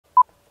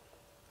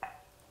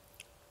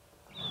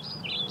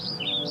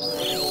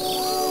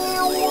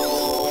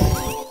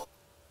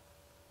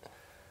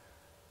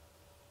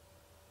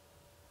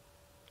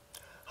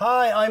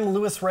I'm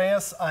Luis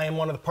Reyes. I am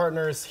one of the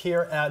partners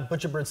here at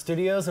Butcherbird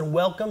Studios, and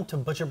welcome to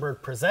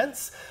Butcherbird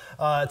Presents.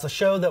 It's a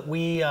show that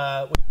we've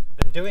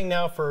been doing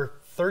now for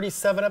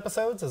 37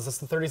 episodes. Is this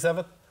the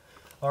 37th?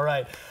 All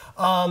right.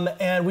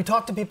 And we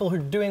talk to people who are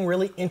doing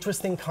really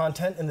interesting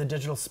content in the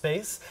digital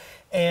space.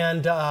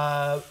 And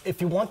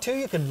if you want to,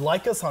 you can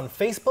like us on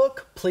Facebook.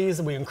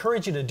 Please, we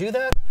encourage you to do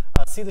that.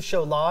 See the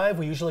show live.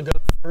 We usually go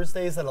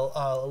Thursdays at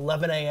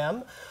 11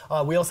 a.m.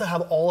 We also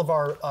have all of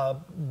our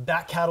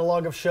back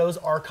catalog of shows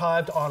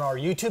archived on our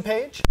YouTube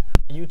page,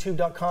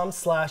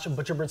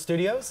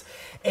 youtube.com/ButcherbirdStudios.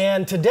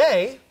 And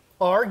today,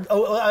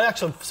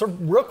 actually,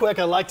 real quick,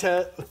 I'd like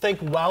to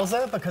thank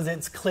Wowza because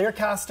it's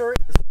Clearcaster.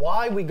 It's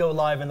why we go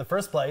live in the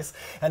first place.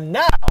 And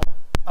now,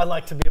 I'd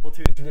like to be able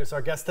to introduce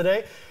our guest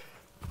today,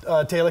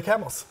 Taylor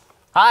Calmus.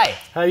 Hi.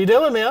 How you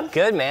doing, man?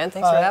 Good, man.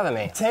 Thanks for having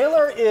me.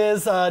 Taylor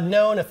is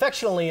known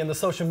affectionately in the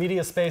social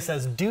media space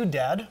as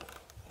Doodad.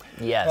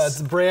 Yes.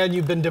 It's a brand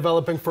you've been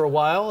developing for a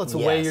while. It's a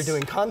way you're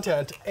doing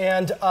content.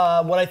 And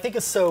what I think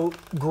is so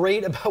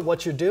great about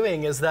what you're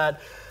doing is that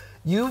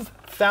you've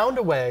found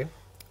a way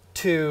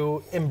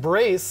to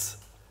embrace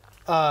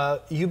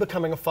you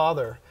becoming a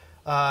father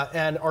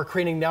and are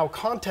creating now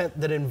content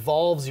that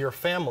involves your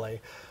family.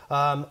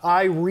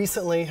 I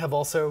recently have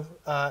also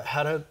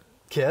had a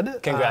kid.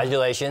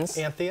 Congratulations.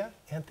 Anthea,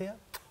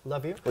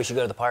 love you. We should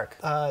go to the park.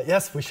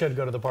 Yes, we should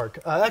go to the park.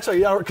 Actually,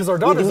 because our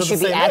daughters are the same age.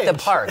 We should be at the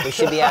park. We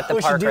should be at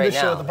the park right now. We should do the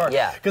show at the park.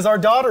 Yeah. Because our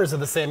daughters are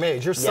the same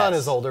age. Your son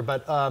is older,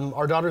 but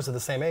our daughters are the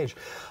same age.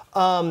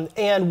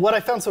 And what I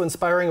found so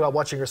inspiring about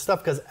watching your stuff,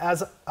 because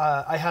as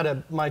I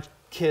had my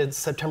kids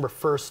September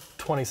 1st,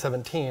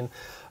 2017,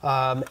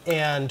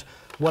 and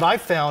what I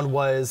found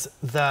was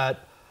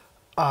that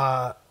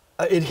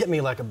it hit me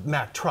like a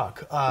Mack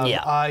truck.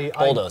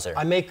 Bulldozer.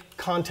 I make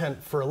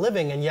content for a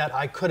living, and yet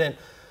I couldn't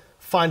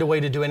find a way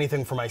to do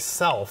anything for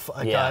myself.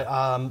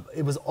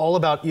 It was all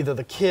about either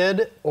the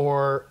kid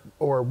or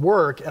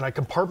work, and I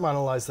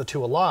compartmentalized the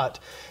two a lot.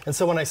 And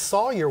so when I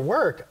saw your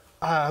work,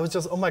 I was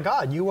just, oh my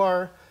God, you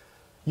are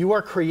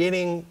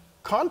creating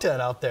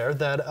content out there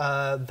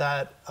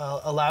that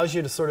allows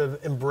you to sort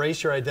of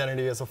embrace your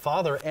identity as a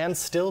father and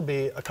still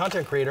be a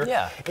content creator.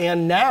 Yeah.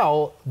 And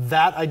now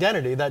that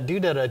identity, that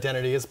Doodad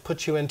identity, has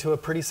put you into a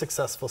pretty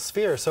successful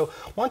sphere. So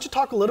why don't you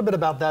talk a little bit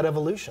about that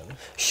evolution?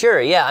 Sure,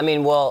 yeah. I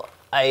mean, well,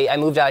 I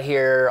moved out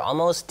here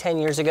almost 10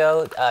 years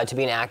ago to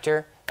be an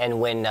actor.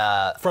 And when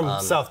from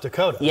South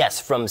Dakota.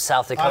 Yes, from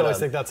South Dakota. I always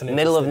think that's an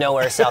middle of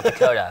nowhere, South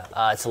Dakota.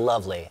 It's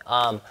lovely.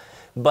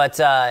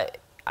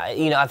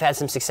 I've had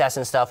some success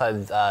and stuff.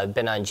 I've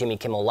been on Jimmy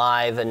Kimmel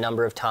Live a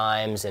number of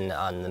times and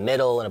on The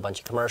Middle and a bunch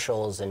of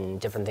commercials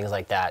and different things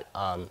like that.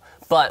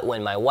 But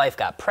when my wife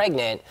got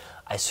pregnant,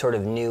 I sort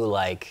of knew,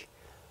 like,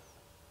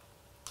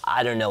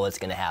 I don't know what's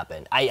going to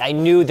happen. I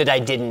knew that I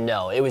didn't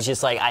know. It was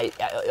just like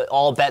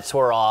all bets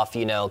were off,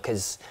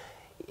 because,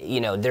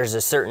 there's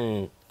a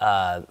certain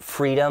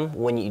freedom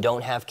when you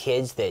don't have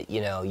kids that,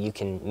 you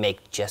can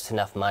make just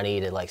enough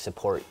money to, like,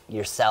 support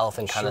yourself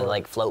and kind of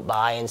like float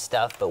by and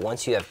stuff. But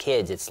once you have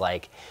kids, it's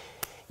like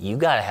you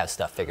got to have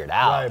stuff figured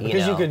out. Right,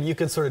 because you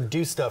could sort of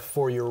do stuff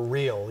for your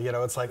reel.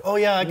 It's like, oh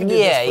yeah, I can do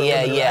this for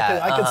a living.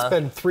 I could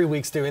spend 3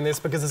 weeks doing this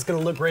because it's going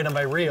to look great on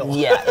my reel.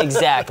 Yeah,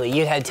 exactly.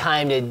 You had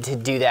time to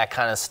do that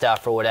kind of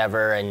stuff or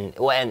whatever,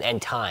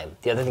 and time.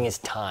 The other thing is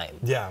time.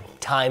 Yeah.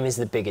 Time is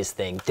the biggest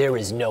thing. There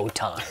is no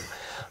time.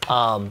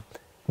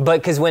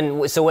 But because when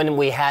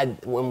we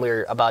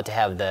were about to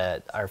have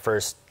our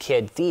first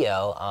kid,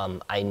 Theo,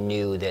 I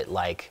knew that,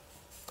 like,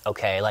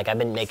 okay, like, I've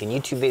been making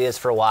YouTube videos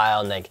for a while,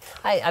 and, like,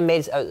 I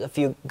made a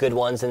few good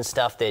ones and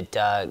stuff that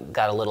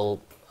got a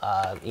little,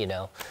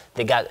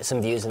 they got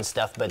some views and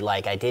stuff, but,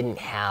 like, I didn't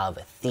have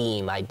a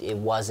theme. It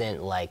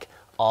wasn't, like,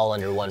 all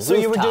under one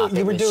rooftop.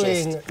 I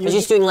was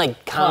just doing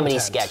like comedy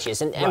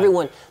sketches, and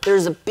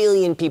there's a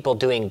billion people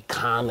doing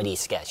comedy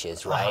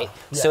sketches, right?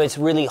 So it's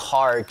really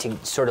hard to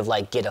sort of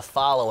like get a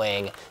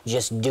following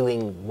just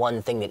doing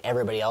one thing that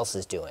everybody else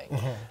is doing.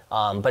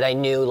 But I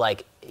knew,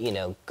 like,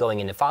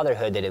 going into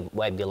fatherhood, that it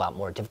might be a lot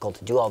more difficult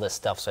to do all this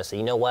stuff. So I said,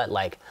 you know what,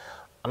 like,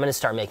 I'm going to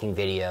start making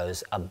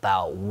videos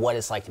about what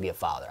it's like to be a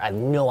father. I have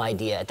no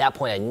idea. At that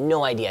point, I had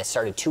no idea. I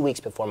started 2 weeks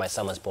before my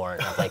son was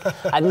born. I was like,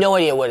 I have no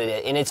idea what it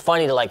is. And it's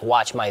funny to, like,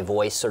 watch my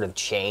voice sort of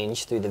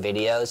change through the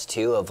videos,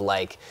 too, of,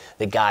 like,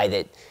 the guy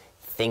that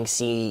thinks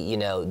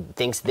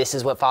thinks this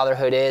is what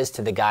fatherhood is,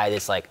 to the guy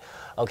that's like,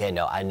 okay,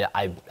 no,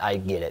 I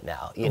get it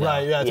now.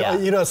 Right, yeah.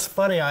 It's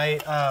funny.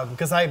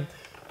 Because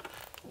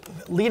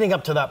leading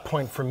up to that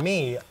point for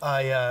me,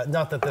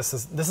 not that this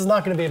is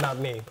not going to be about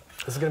me.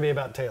 This is going to be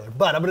about Taylor,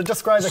 but I'm going to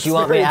describe the experience. Do you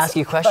want me to ask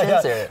you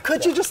questions?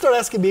 Could you just start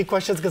asking me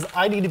questions, because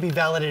I need to be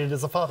validated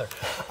as a father.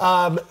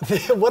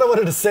 What I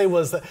wanted to say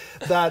was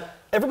that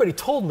everybody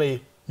told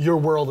me your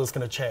world is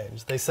going to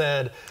change. They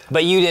said...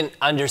 But you didn't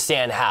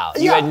understand how.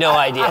 You had no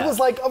idea. I was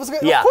like, of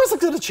course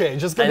it's going to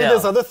change. It's going to be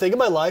this other thing in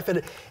my life.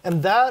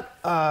 And that,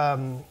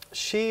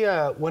 she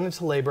went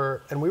into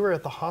labor, and we were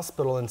at the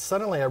hospital, and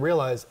suddenly I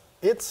realized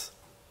it's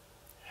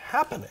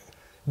happening.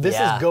 This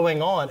is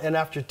going on. And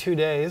after 2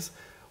 days,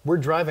 we're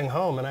driving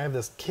home and I have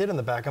this kid in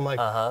the back. I'm like,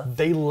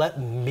 they let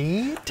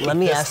me take Let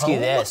me this ask home? you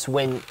this: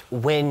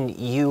 when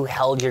you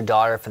held your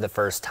daughter for the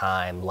first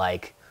time,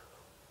 like,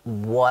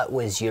 what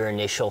was your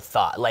initial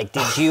thought? Like,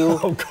 did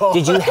you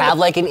did you have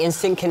like an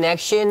instant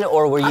connection,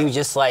 or were you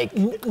just like,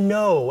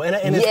 no? And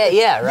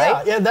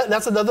right? Yeah,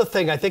 that's another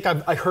thing. I think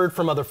I heard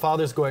from other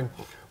fathers going,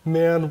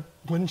 man,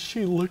 when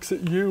she looks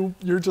at you,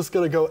 you're just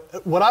gonna go.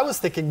 What I was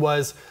thinking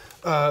was,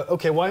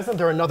 okay, why isn't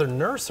there another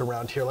nurse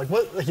around here? Like,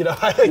 what,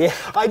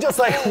 I just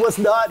like was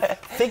not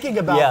thinking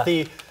about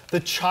the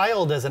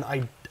child as an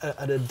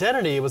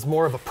identity. It was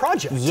more of a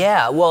project.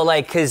 Yeah, well,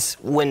 like, because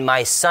when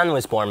my son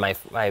was born,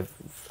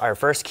 our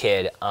first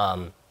kid,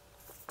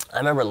 I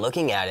remember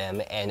looking at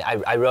him, and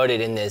I wrote it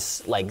in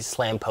this like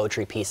slam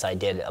poetry piece I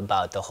did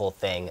about the whole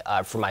thing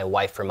for my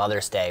wife for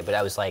Mother's Day. But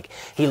I was like,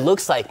 he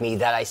looks like me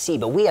that I see,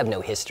 but we have no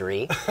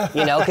history,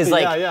 because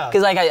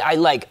I'm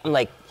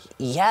like,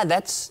 yeah,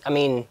 that's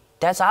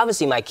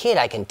obviously my kid.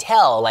 I can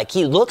tell, like,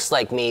 he looks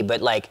like me,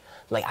 but like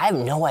I have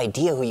no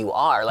idea who you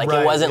are. Like,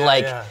 it wasn't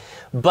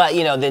but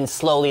then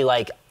slowly,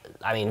 like,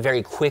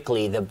 very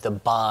quickly the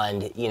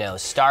bond,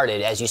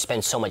 started as you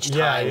spend so much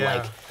time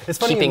like it's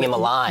funny keeping him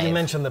alive. You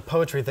mentioned the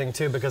poetry thing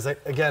too, because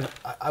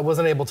I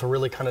wasn't able to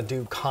really kind of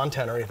do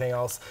content or anything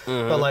else.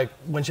 But like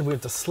when she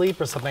went to sleep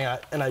or something,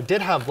 I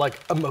did have like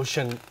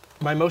emotion.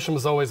 My emotion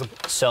was always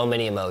so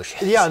many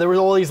emotions. Yeah, there was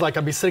always like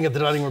I'd be sitting at the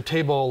dining room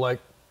table like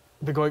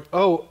be going,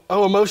 oh,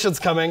 emotion's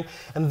coming,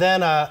 and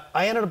then I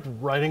ended up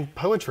writing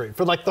poetry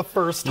for like the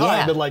first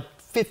time in like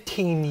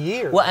 15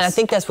 years. Well, and I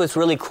think that's what's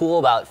really cool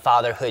about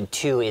fatherhood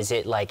too, is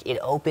it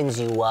opens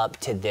you up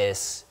to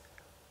this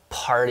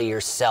part of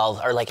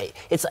yourself, or like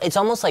it's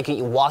almost like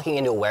you walking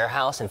into a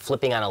warehouse and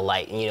flipping on a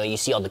light, and you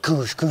see all the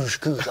goosh, goosh,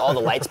 goosh, all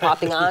the lights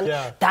popping on.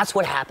 That's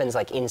what happens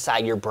like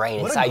inside your brain,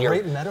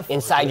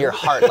 inside your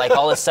heart. Like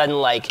all of a sudden,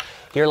 like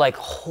you're like,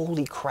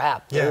 holy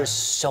crap, there's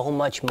so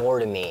much more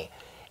to me.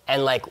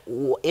 And like,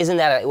 isn't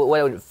that what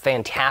a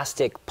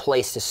fantastic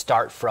place to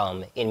start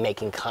from in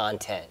making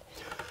content?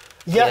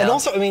 Yeah, and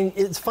also,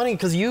 it's funny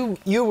because you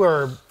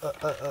were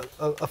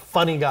a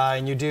funny guy,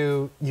 and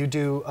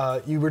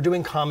you were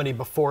doing comedy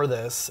before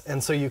this,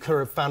 and so you could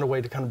have found a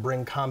way to kind of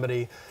bring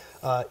comedy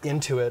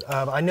into it.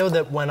 I know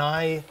that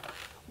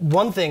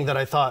one thing that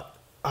I thought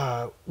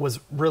was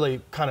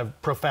really kind of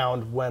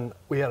profound when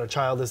we had a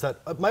child is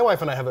that my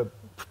wife and I have a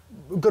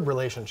good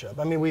relationship.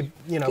 We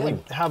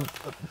have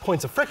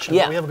points of friction,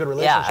 but we have a good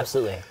relationship. Yeah,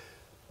 absolutely.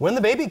 When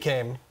the baby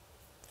came,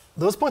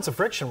 those points of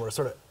friction were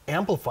sort of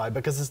amplified,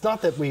 because it's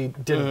not that we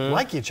didn't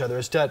like each other,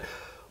 it's that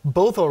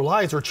both our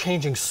lives were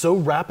changing so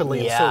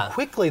rapidly and so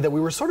quickly that we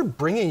were sort of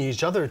bringing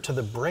each other to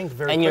the brink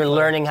very quickly. And you're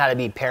learning how to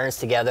be parents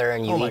together,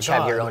 and you each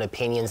have your own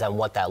opinions on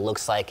what that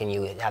looks like, and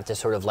you have to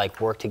sort of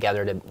like work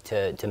together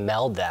to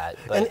meld that.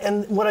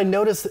 And what I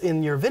noticed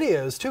in your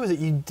videos too is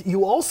that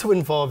you also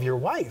involve your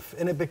wife,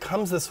 and it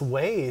becomes this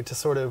way to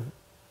sort of,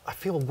 I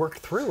feel, work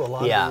through a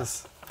lot of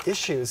these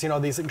issues,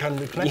 these kind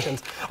of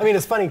connections.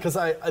 It's funny because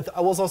I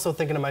was also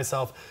thinking to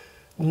myself,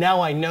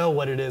 now I know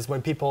what it is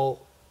when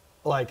people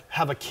like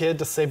have a kid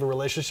to save a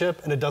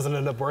relationship and it doesn't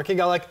end up working.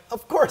 I'm like,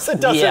 of course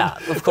it doesn't. Yeah,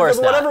 of course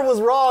not. Whatever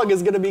was wrong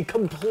is going to be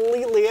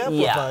completely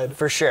amplified. Yeah,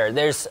 for sure.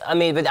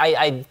 But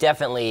I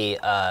definitely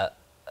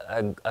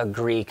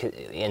agree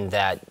in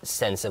that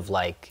sense of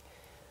like,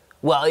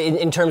 well,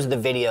 in terms of the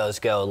videos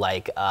go,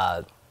 like,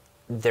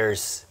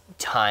 there's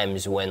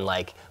times when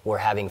like we're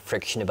having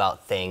friction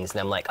about things,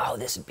 and I'm like, oh,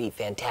 this would be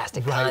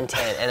fantastic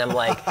content, and I'm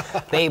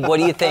like, babe, what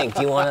do you think?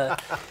 Do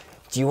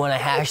you want to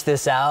hash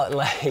this out and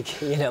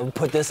like,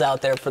 put this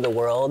out there for the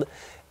world?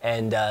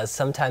 And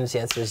sometimes the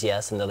answer is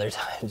yes, and other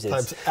times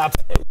it's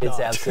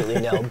absolutely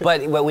no.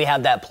 But we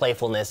have that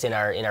playfulness in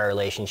our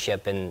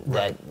relationship, and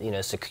that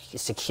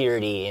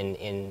security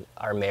in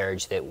our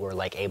marriage, that we're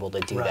like able to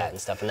do that and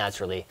stuff, and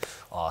that's really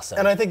awesome.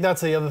 And I think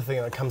that's the other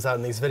thing that comes out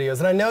in these videos.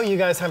 And I know you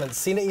guys haven't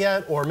seen it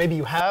yet, or maybe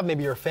you have.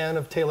 Maybe you're a fan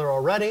of Taylor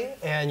already,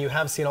 and you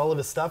have seen all of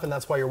his stuff, and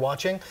that's why you're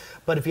watching.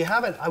 But if you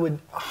haven't, I would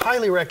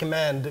highly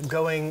recommend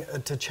going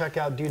to check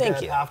out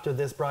Doodad after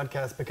this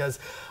broadcast, because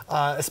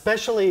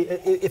especially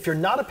if you're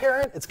not a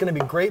parent, it's going to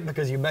be great,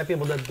 because you might be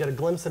able to get a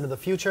glimpse into the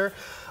future,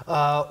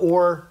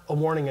 or a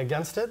warning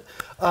against it,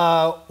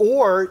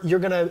 or you're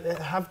going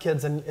to have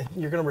kids and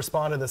you're going to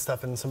respond to this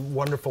stuff in some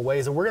wonderful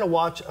ways. And we're going to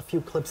watch a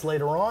few clips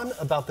later on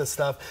about this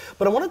stuff.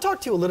 But I want to talk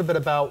to you a little bit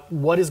about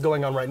what is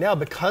going on right now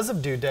because of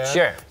Doodad.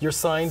 Sure. You're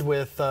signed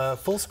with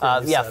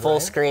Fullscreen.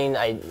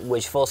 Fullscreen.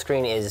 Which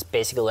Fullscreen is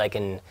basically like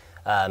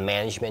a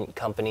management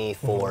company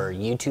for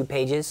YouTube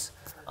pages.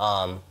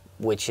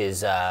 Which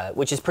is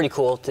pretty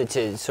cool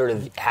to sort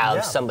of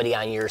have somebody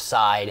on your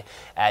side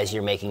as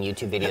you're making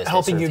YouTube videos,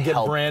 helping you get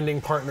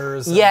branding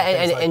partners.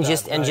 And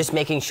just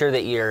making sure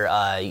that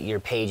your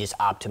page is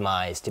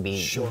optimized to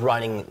be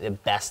running the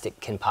best it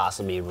can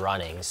possibly be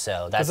running.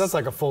 So that's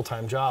like a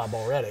full-time job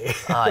already.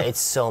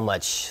 It's so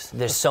much.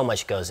 There's so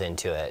much goes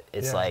into it.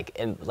 It's like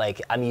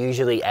I'm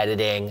usually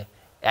editing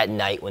at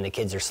night when the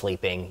kids are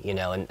sleeping,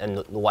 and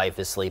the wife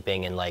is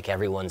sleeping, and like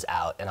everyone's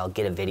out, and I'll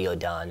get a video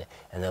done,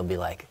 and they'll be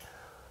like,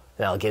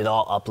 and I'll get it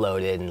all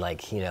uploaded, and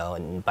like, you know,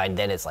 and by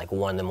then it's like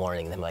 1 a.m,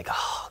 and I'm like,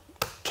 oh,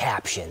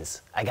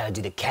 captions. I gotta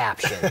do the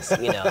captions,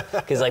 you know,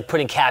 because like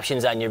putting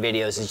captions on your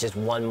videos is just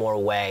one more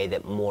way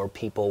that more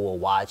people will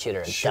watch it,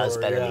 or it does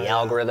better in the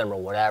algorithm or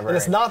whatever. And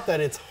it's not that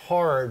it's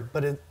hard,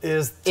 but it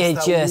is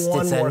it's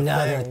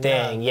another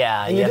thing.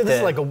 Yeah. And you did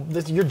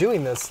this you're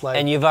doing this like.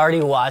 And you've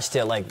already watched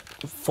it like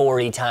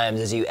 40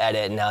 times as you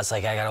edit, and now it's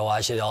like I gotta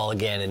watch it all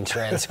again and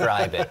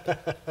transcribe it.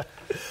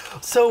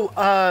 So,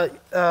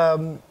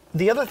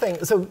 the other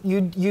thing, so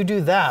you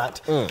do that,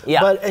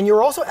 and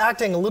you're also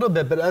acting a little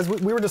bit, but as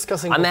we were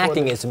discussing I'm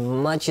acting as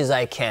much as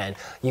I can.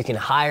 You can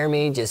hire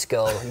me, just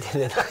go.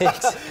 You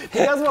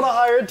guys want to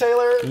hire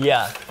Taylor?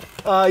 Yeah.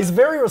 He's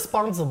very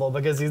responsible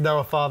because he's now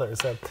a father.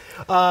 So,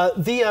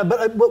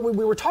 but what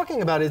we were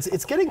talking about is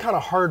it's getting kind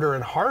of harder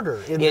and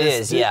harder in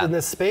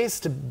this space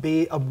to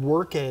be a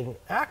working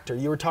actor.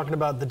 You were talking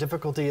about the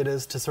difficulty it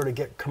is to sort of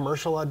get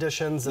commercial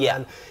auditions, and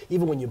then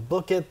even when you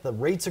book it, the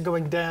rates are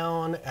going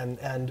down,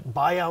 and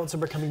buyouts are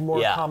becoming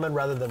more common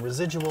rather than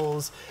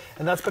residuals,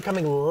 and that's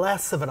becoming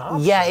less of an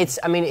option. Yeah,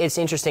 it's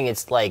interesting.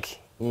 It's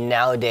like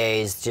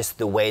nowadays, just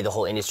the way the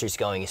whole industry's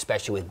going,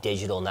 especially with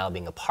digital now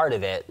being a part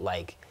of it,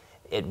 like.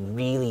 It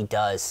really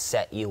does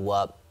set you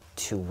up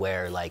to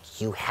where like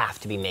you have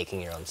to be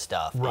making your own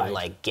stuff and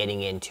like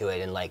getting into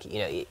it, and like, you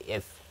know,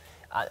 if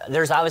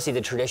there's obviously the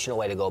traditional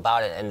way to go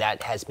about it, and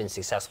that has been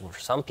successful for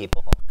some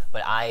people,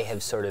 but I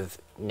have sort of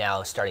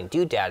now starting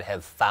Doodad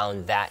have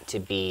found that to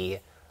be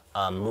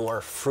more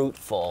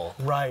fruitful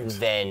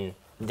than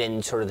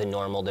sort of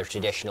the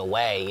traditional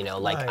way, you know,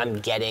 like I'm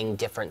getting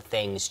different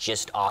things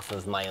just off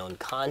of my own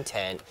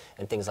content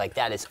and things like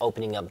that. It's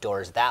opening up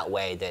doors that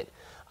way that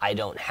I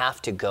don't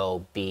have to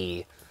go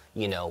be,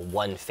 you know,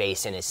 one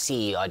face in a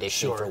sea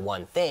auditioning for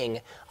one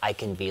thing. I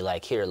can be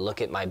like, here,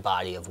 look at my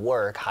body of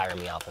work, hire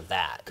me off of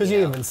that. Because you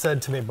even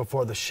said to me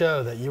before the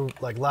show that you,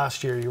 like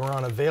last year, you were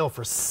on Avail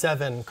for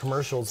 7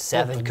 commercials.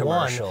 7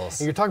 commercials.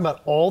 And you're talking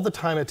about all the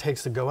time it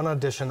takes to go on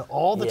audition,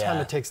 all the time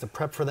it takes to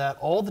prep for that,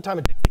 all the time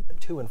it takes to get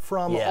to and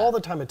from, all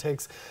the time it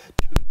takes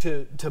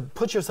to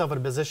put yourself in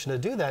a position to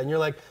do that. And you're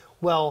like,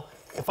 well,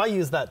 if I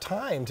use that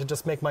time to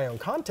just make my own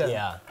content,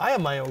 I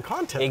have my own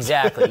content.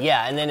 Exactly,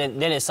 and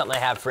then it's something I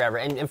have forever.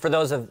 And for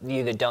those of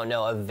you that don't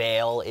know,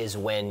 Avail is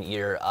when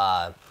you're,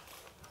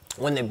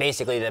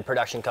 basically the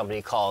production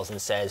company calls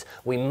and says,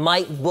 we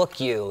might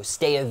book you,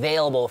 stay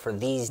available for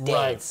these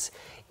dates.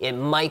 It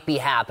might be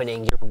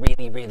happening, you're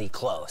really, really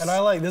close. And I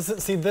like this,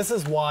 this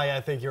is why I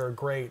think you're a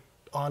great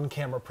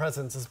on-camera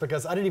presence, is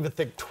because I didn't even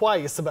think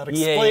twice about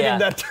explaining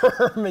that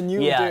term, and you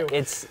do.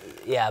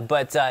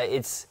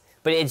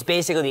 But it's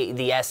basically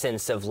the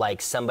essence of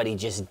like somebody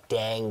just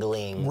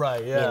dangling, you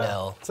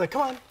know. It's like,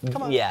 come on,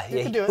 you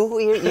can do it. Ooh,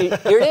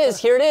 here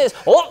it is.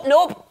 Oh,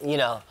 nope, you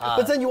know.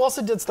 But then you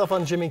also did stuff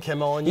on Jimmy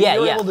Kimmel, and you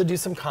were able to do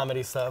some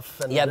comedy stuff.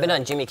 And I've been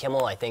on Jimmy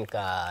Kimmel, I think,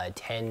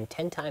 10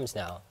 times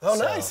now. Oh,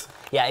 so, nice.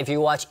 Yeah, if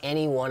you watch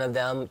any one of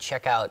them,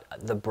 check out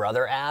the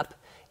Brother app.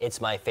 It's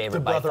my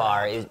favorite by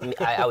far. It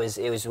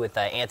was with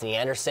Anthony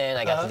Anderson.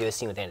 I got to do a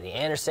scene with Anthony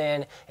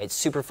Anderson. It's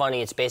super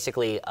funny. It's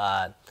basically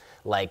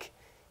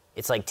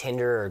it's like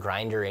Tinder or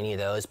Grindr or any of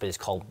those, but it's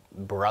called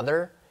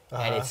Brother,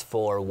 and it's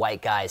for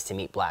white guys to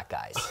meet black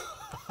guys.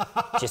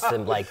 Just to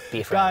like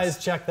be friends.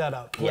 Guys, check that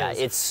out, please. Yeah,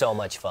 it's so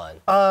much fun.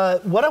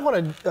 What I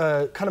want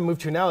to kind of move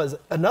to now is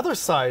another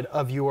side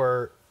of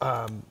your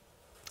kind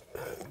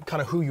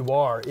of who you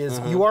are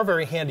is you are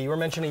very handy. You were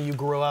mentioning you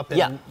grew up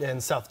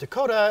in South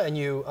Dakota, and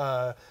you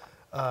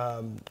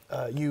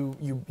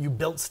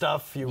built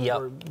stuff. You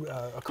were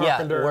a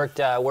carpenter.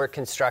 Yeah, worked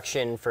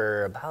construction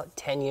for about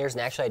 10 years,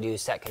 and actually I do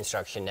set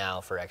construction now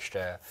for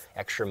extra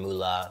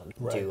moolah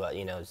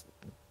to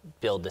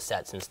build the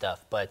sets and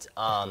stuff. But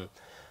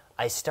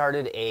I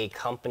started a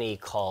company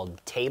called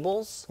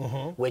Tables,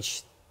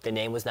 which the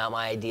name was not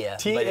my idea.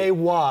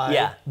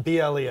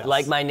 T-A-Y-B-L-E-S.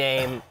 Like my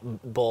name,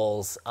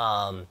 Bowls.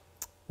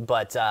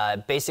 But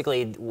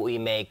basically, we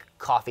make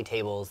coffee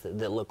tables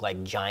that look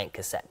like giant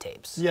cassette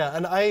tapes. Yeah,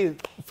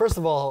 and first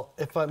of all,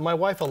 if my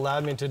wife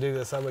allowed me to do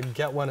this, I would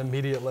get one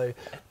immediately.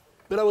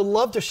 But I would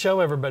love to show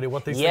everybody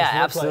what these things look like.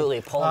 Yeah,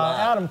 absolutely. Pull them up.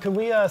 Adam, can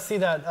we see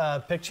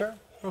that picture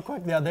real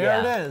quick? Yeah, there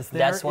it is.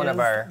 That's one of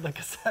the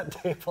cassette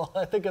table.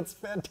 I think it's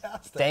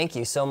fantastic. Thank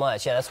you so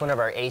much. Yeah, that's one of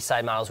our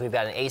A-side models. We've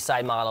got an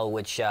A-side model,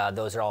 which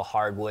those are all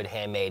hardwood,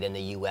 handmade in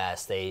the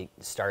U.S. They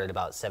started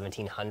about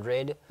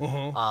 1700.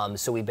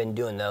 So we've been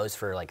doing those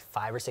for like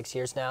 5 or 6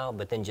 years now.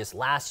 But then just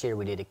last year,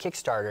 we did a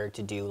Kickstarter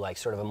to do like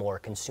sort of a more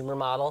consumer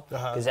model.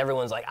 Because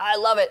everyone's like, I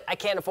love it. I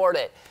can't afford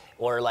it.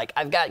 Or like,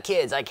 I've got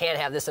kids, I can't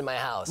have this in my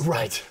house.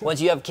 Right. Like, once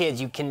you have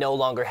kids, you can no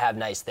longer have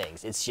nice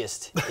things. It's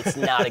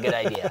not a good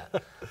idea.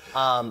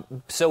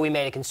 So we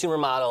made a consumer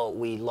model.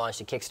 We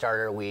launched a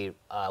Kickstarter. We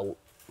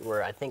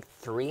were, I think,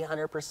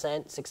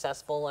 300%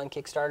 successful on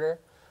Kickstarter.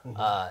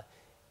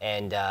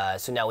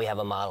 So now we have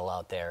a model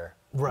out there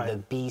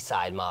the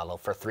B-side model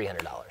for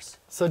 $300.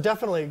 So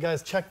definitely,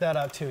 guys, check that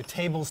out too.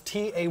 Tables,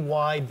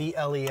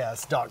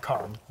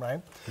 TAYBLES.com, right?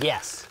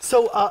 Yes.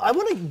 So I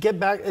want to get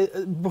back,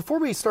 before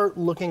we start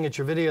looking at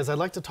your videos, I'd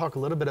like to talk a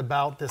little bit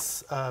about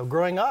this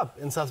growing up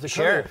in South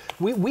Dakota. Sure.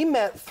 We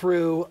met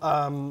through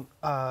a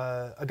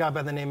guy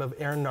by the name of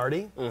Aaron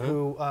Nardi,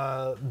 who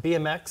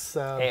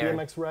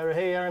BMX rider.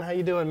 Hey, Aaron, how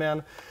you doing,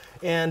 man?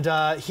 And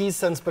he's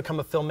since become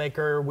a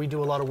filmmaker. We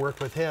do a lot of work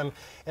with him.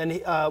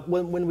 And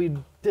when we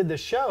did the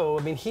show,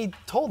 I mean, he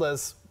told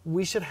us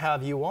we should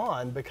have you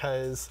on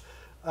because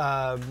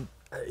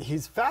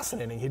he's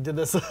fascinating. He did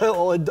this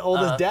all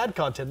this dad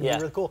content. It'd be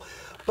really cool.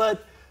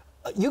 But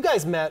you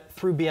guys met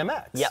through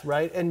BMX,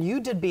 right? And you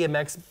did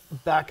BMX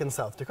back in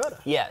South Dakota.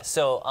 Yeah.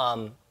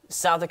 So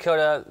South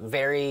Dakota,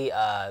 very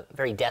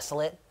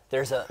desolate.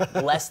 There's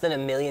less than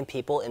 1 million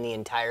people in the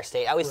entire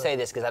state. I always say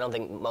this because I don't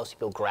think most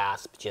people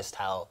grasp just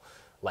how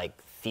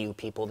few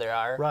people there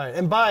are. Right,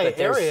 and by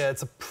area,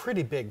 it's a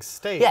pretty big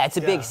state. Yeah, it's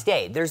a big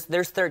state. There's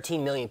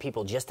 13 million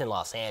people just in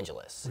Los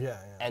Angeles. Yeah.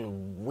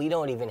 And we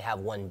don't even have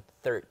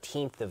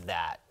 1/13 of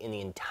that in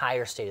the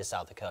entire state of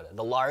South Dakota.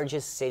 The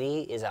largest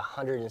city is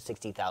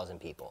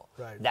 160,000 people.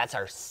 Right. That's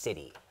our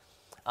city,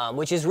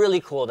 which is really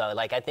cool though.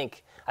 I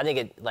think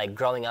it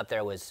growing up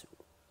there was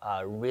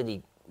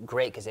really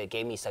great because it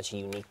gave me such a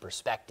unique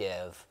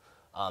perspective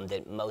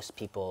that most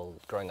people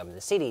growing up in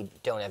the city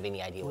don't have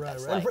any idea what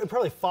that's like. And it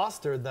probably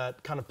fostered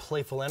that kind of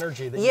playful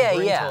energy that you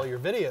bring to all your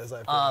videos,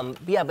 I feel.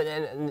 Yeah, but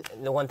and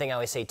the one thing I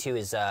always say too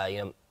is,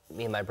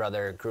 me and my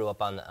brother grew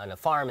up on a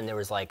farm, and there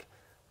was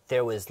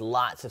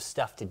lots of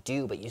stuff to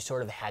do, but you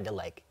sort of had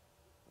to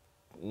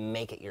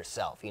make it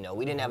yourself. We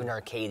didn't have an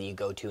arcade that you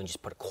go to and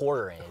just put a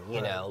quarter in.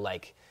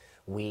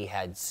 We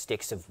had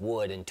sticks of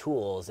wood and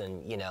tools,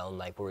 and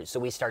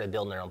so we started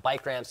building our own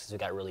bike ramps because we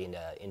got really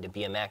into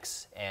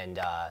BMX,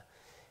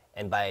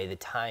 and by the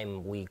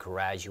time I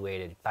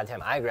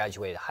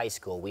graduated high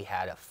school, we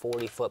had a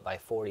 40-foot by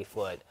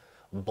 40-foot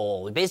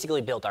bowl. We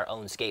basically built our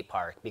own skate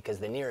park because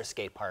the nearest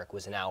skate park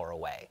was an hour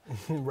away.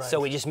 So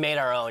we just made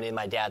our own in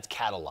my dad's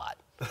cattle lot.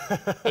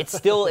 It's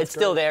still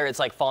there. It's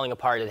falling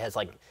apart. It has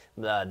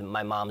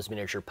my mom's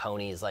miniature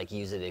ponies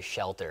use it as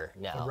shelter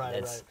now.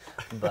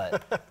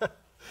 But.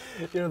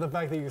 The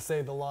fact that you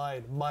say the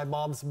line, my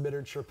mom's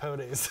miniature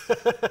ponies.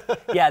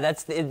 Yeah,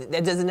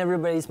 doesn't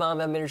everybody's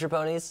mom have miniature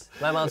ponies?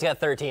 My mom's got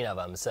 13 of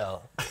them,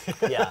 so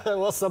yeah.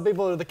 Well, some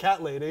people are the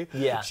cat lady.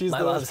 Yeah, she's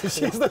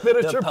the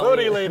miniature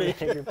pony lady.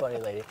 Miniature pony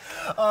lady.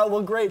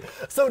 Well, great.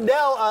 So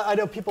now I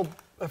know people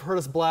have heard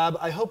us blab.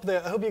 I hope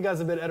you guys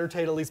have been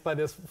entertained at least by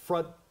this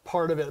front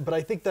part of it, but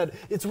I think that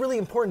it's really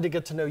important to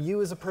get to know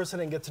you as a person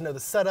and get to know the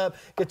setup,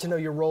 get to know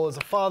your role as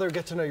a father,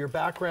 get to know your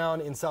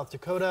background in South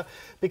Dakota,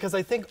 because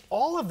I think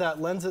all of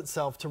that lends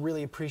itself to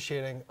really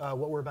appreciating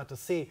what we're about to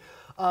see.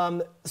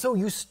 So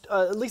you,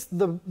 at least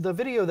the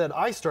video that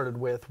I started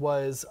with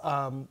was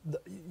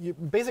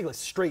basically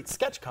straight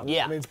sketch comedy.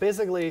 Yeah. I mean, it's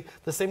basically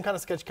the same kind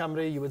of sketch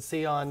comedy you would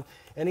see on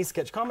any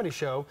sketch comedy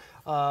show,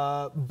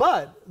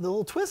 but the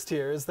little twist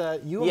here is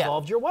that you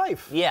involved your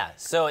wife. Yeah,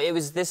 so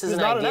this is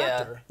an idea. She's not an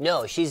actor.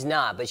 No, she's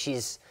not, but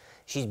she's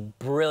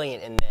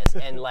brilliant in this,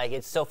 and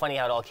it's so funny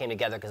how it all came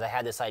together because I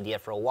had this idea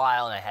for a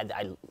while, and I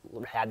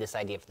had this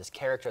idea for this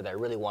character that I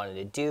really wanted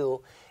to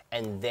do,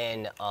 and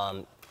then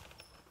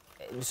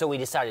so we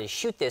decided to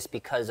shoot this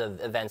because of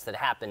events that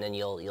happened, and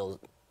you'll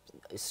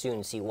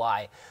soon see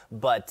why.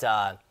 But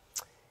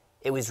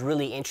it was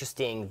really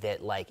interesting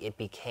that it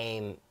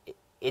became.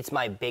 It's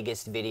my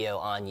biggest video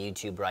on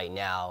YouTube right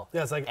now.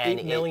 Yeah, it's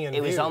 8 million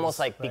views. It was almost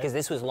right? because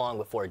this was long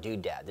before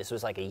Dude Dad. This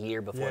was a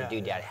year before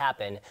Dude Dad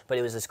happened, but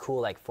it was this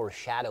cool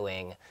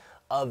foreshadowing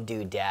of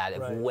Dude Dad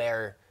of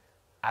where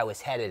I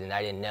was headed, and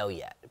I didn't know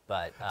yet.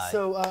 But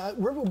so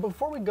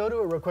before we go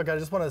to it real quick, I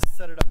just want to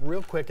set it up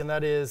real quick, and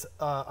that is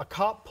a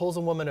cop pulls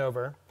a woman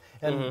over,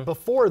 and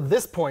before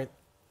this point,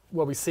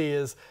 what we see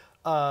is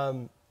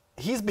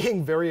he's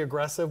being very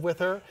aggressive with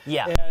her.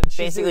 Yeah, and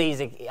basically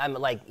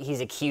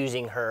he's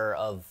accusing her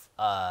of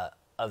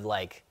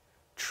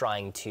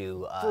trying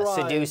to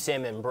seduce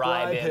him and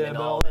bribe him and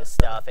all this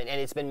stuff, and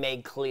it's been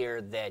made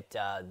clear that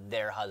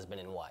they're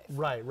husband and wife.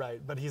 Right,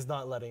 but he's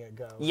not letting it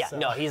go. Yeah, so.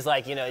 no, he's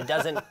it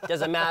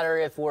doesn't matter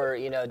if we're,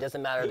 it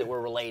doesn't matter that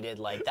we're related,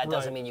 that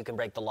doesn't mean you can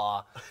break the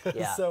law.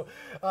 Yeah. So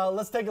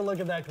let's take a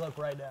look at that clip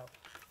right now.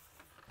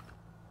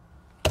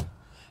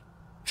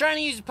 Trying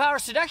to use the power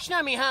of seduction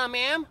on me, huh,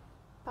 ma'am?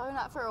 Probably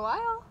not for a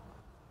while.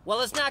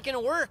 Well, it's not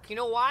gonna work. You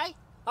know why?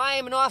 I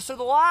am an officer of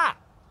the law.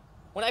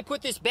 When I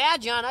put this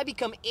badge on, I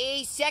become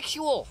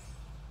asexual.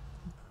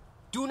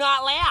 Do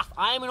not laugh.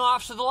 I am an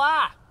officer of the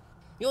law.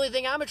 The only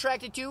thing I'm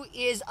attracted to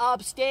is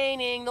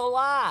abstaining the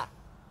law.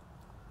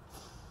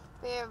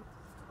 Babe,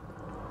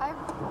 I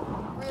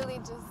really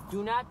just...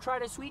 Do not try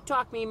to sweet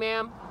talk me,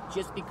 ma'am.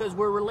 Just because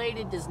we're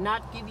related does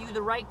not give you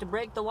the right to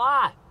break the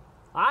law.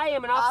 I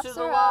am an officer of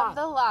the law. Officer of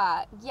the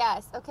law.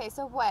 Yes. Okay,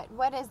 so what?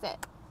 What is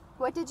it?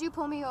 What did you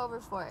pull me over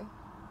for?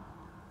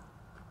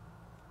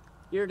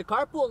 You're in the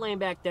carpool lane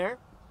back there.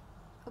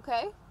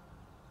 Okay.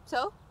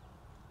 So?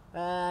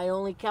 I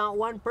only count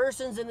one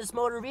person's in this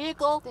motor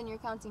vehicle. Then you're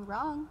counting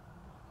wrong.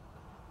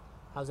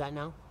 How's that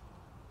now?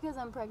 Because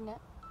I'm pregnant.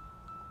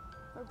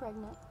 We're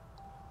pregnant.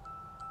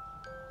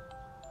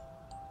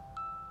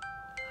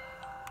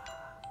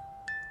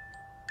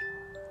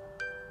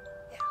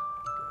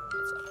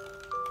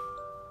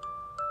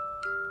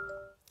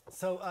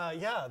 So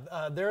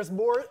there's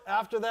more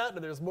after that,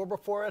 and there's more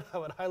before it. I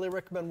would highly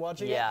recommend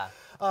watching it.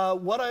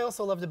 What I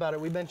also loved about it,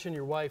 we mentioned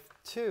your wife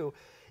too,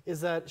 is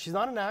that she's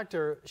not an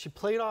actor. She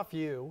played off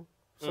you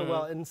so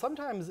well, and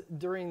sometimes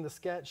during the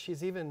sketch,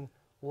 she's even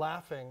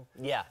laughing.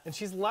 Yeah. And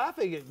she's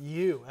laughing at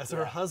you as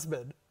her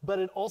husband, but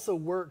it also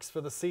works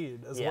for the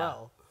scene as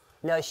well.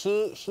 No,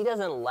 she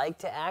doesn't like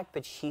to act,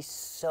 but she's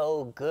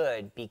so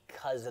good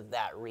because of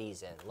that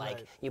reason.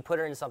 Like, you put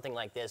her in something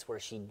like this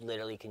where she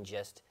literally can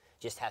just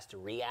has to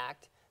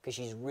react, because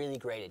she's really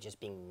great at just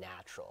being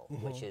natural,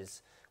 which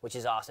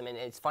is awesome. And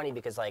it's funny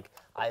because like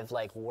I've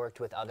like worked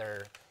with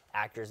other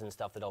actors and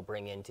stuff that I'll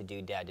bring in to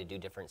do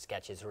different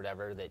sketches or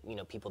whatever, that, you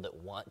know, people that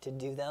want to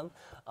do them.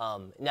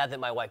 Not that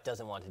my wife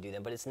doesn't want to do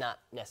them, but it's not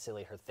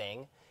necessarily her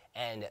thing.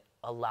 And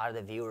a lot of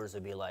the viewers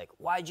would be like,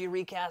 "Why'd you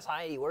recast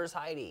Heidi? Where's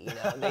Heidi?" You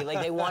know,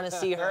 they want to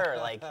see her,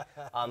 like,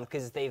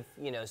 because they've,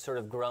 you know, sort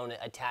of grown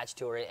attached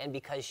to her, and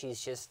because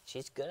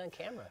she's good on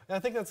camera. And I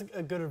think that's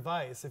a good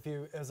advice. If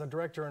you, as a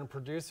director and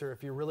producer,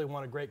 if you really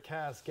want a great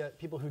cast, get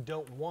people who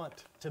don't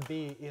want to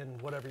be in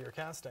whatever you're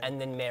casting, and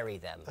then marry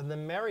them. And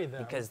then marry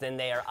them, because then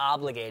they are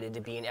obligated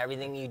to be in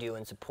everything you do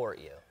and support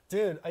you.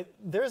 Dude,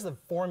 there's a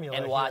formula.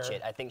 And watch here.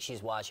 it. I think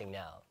she's watching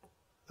now.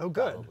 Oh,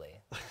 good. Probably.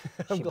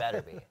 She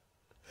better be.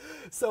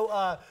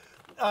 So,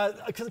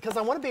 because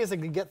I want to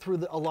basically get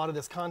through a lot of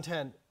this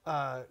content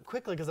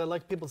quickly, because I'd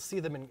like people to see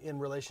them in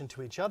relation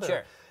to each other.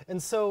 Sure.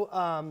 And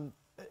so,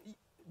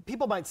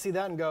 people might see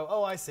that and go,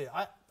 "Oh, I see.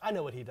 I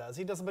know what he does.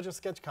 He does a bunch of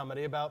sketch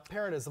comedy about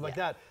parenthood and stuff like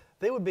that."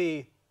 They would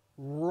be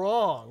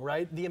wrong,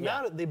 right? The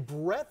amount, the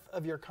breadth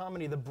of your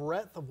comedy, the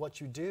breadth of what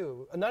you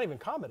do, not even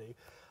comedy,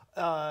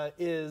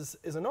 is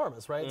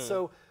enormous, right?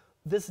 So,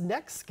 this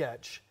next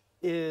sketch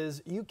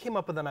is you came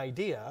up with an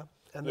idea,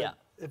 and then,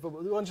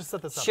 why don't you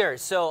set this up? Sure.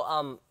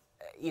 So,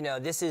 you know,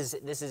 this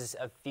is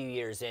a few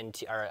years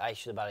into, or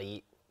actually about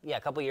a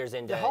couple years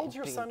into. How old's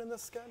your son in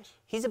this sketch?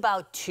 He's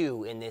about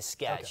 2 in this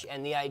sketch,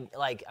 and the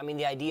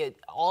idea,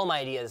 all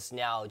my ideas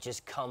now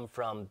just come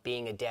from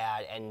being a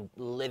dad and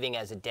living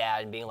as a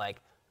dad and being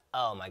like,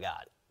 oh my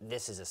God,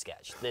 this is a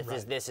sketch.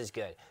 This is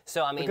good.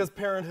 So I mean, because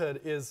parenthood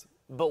is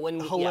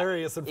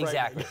hilarious and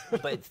frightening. Exactly.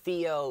 But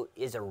Theo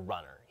is a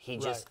runner. He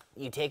just,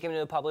 you take him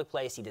to a public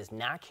place, he does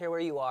not care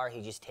where you are,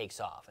 he just takes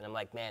off. And I'm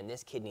like, man,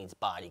 this kid needs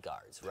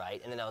bodyguards, right?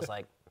 And then I was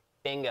like,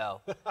 bingo,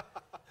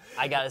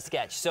 I got a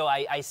sketch. So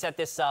I set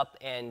this up,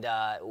 and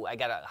I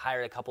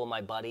hired a couple of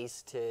my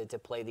buddies to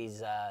play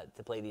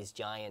these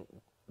giant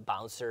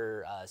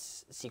bouncer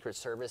Secret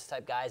Service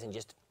type guys, and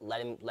just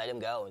let him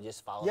go and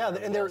just follow him. Yeah,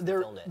 and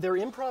they're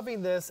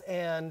improvising this,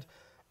 and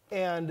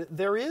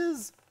there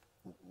is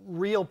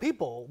real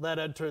people that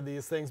enter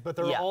these things, but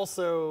they're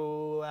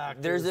also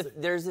actors.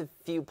 There's a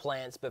few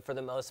plants, but for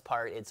the most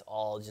part, it's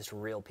all just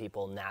real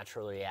people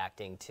naturally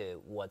reacting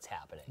to what's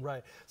happening.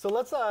 Right. So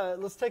let's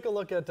take a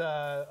look at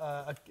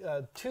a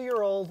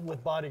 2-year-old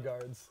with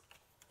bodyguards.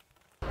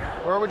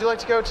 Where would you like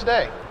to go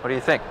today? What do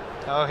you think?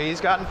 Oh, he's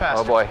gotten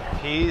faster. Oh boy.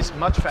 He's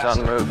much faster. It's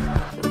on the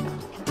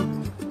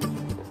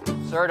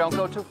move. Sir, don't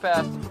go too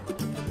fast.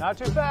 Not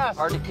too fast.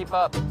 Hard to keep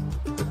up.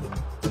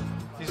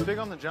 He's big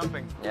on the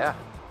jumping. Yeah.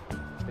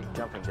 Big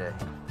jumping day.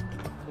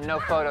 No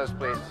photos,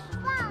 please.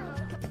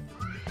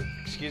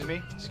 Excuse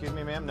me,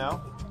 ma'am. No,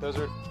 those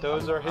are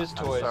his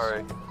toys. I'm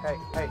sorry.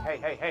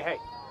 Hey.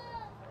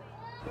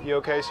 You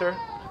okay, sir?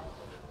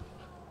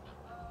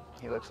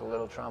 He looks a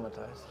little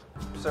traumatized.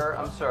 Sir,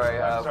 I'm sorry.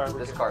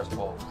 This car's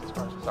full.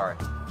 Sorry.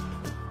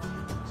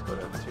 Let's go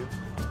to 2.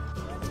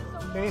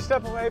 Can you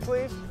step away,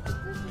 please?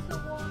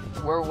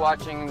 We're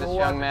watching this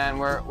young man.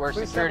 We're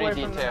Please security step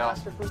away from the detail.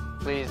 master, please.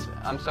 Please,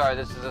 I'm sorry.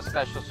 This is a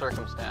special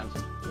circumstance.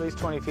 At least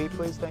 20 feet,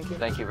 please. Thank you.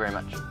 Thank you very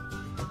much.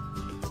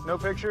 No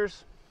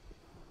pictures.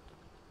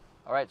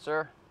 All right,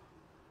 sir.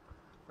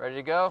 Ready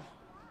to go?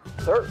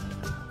 Sir.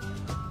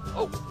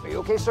 Oh, are you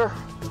okay, sir?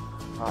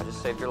 Oh, I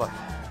just saved your life.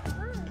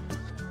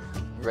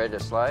 You ready to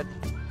slide?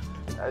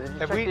 Did you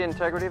check the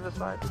integrity of the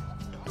slide?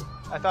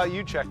 I thought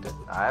you checked it.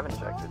 I haven't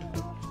checked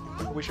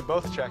it. We should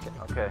both check it.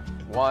 Okay.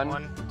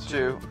 One,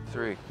 two,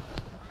 3.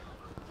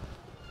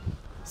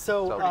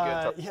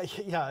 So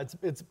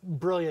it's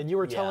brilliant. You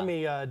were telling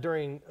me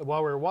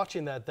while we were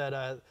watching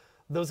that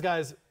those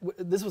guys,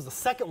 this was the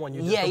second one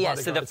you did. Yeah.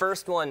 So the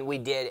first one we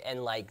did,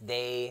 and like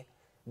the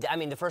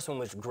first one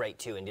was great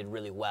too and did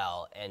really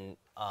well. And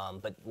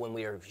but when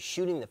we were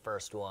shooting the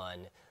first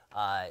one,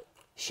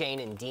 Shane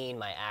and Dean,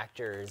 my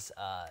actors,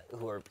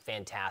 who are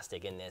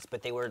fantastic in this,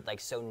 but they were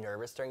like so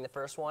nervous during the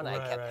first one. I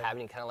kept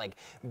having to kind of like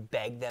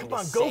beg them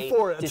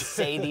to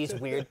say these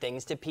weird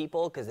things to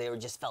people, because they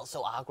just felt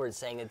so awkward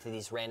saying it to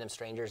these random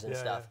strangers and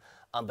stuff.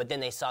 But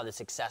then they saw the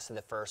success of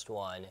the first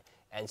one,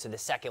 And so the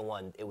second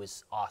one, it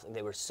was awesome.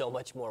 They were so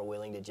much more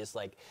willing to just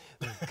like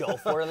go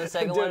for it on the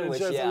second Dude, one.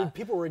 Which, I mean,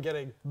 people were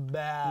getting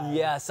mad.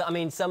 Yeah, so, I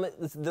mean,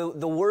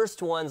 the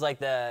worst ones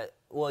like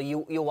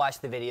you'll watch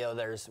the video.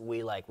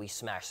 We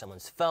smash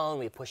someone's phone,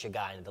 we push a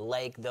guy into the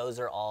lake. Those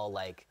are all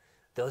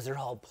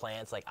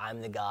plants. Like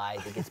I'm the guy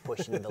that gets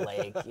pushed into the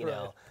lake, you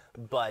know.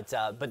 But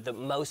the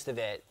most of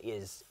it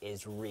is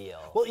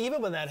real. Well,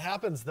 even when that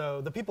happens, though,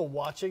 the people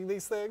watching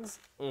these things,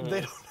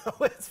 they don't know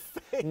it's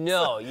fake.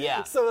 No,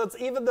 yeah. So it's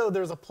even though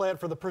there's a plant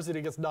for the person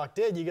who gets knocked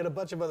in, you get a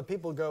bunch of other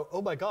people go,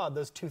 "Oh my God,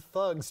 those two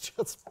thugs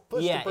just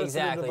pushed the person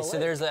exactly. into the So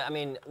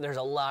lake." there's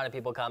a lot of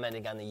people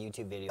commenting on the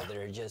YouTube video that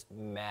are just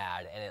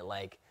mad, and it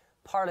like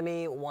part of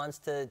me wants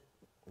to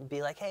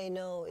be like, "Hey,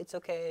 no, it's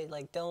okay.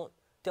 Like don't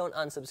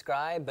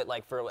unsubscribe," but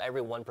like for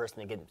every one person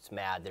that gets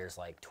mad, there's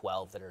like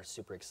 12 that are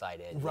super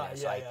excited. Right,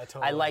 you know?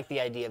 totally. I like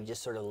the idea of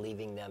just sort of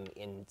leaving them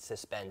in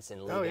suspense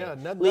and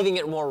leaving, leaving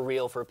it more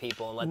real for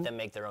people and let them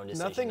make their own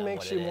decision. Nothing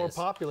makes you more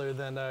popular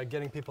than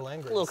getting people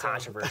angry. A little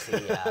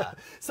controversy, yeah.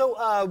 So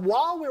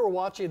while we were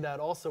watching that,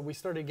 also we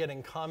started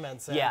getting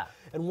comments.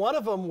 And one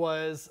of them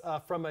was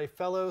from a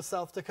fellow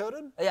South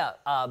Dakotan. Yeah,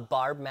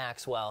 Barb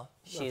Maxwell.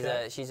 She's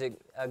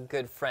a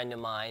good friend of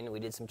mine. We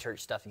did some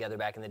church stuff together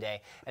back in the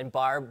day. And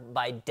Barb,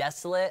 by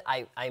desolate,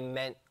 I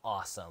meant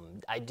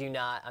awesome.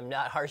 I'm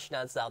not harshing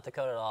on South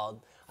Dakota at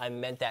all. I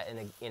meant that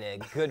in a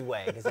good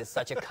way because it's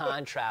such a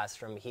contrast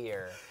from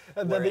here,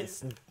 where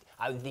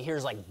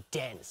here's like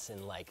dense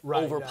and like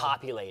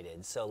overpopulated.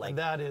 Yeah. So like and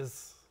that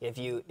is. If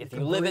you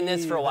live in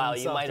this for a while,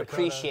 you might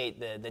appreciate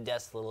the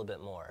desolate a little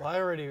bit more. Well, I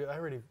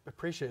already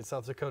appreciate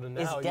South Dakota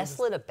now. Is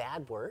desolate a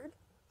bad word?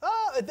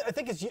 I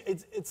think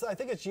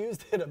it's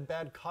used in a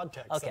bad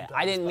context. Okay, sometimes,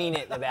 I didn't mean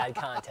it in a bad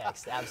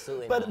context.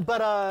 Absolutely not.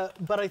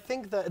 But I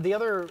think that the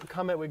other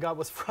comment we got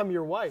was from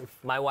your wife.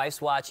 My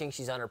wife's watching.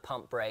 She's on her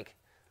pump break.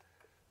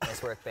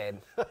 Nice work, babe.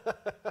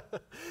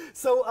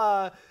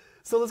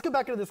 So let's get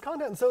back into this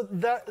content. So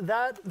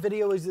that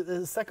video is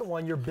the second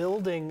one. You're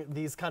building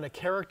these kind of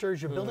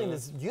characters. You're building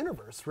this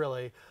universe,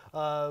 really,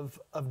 of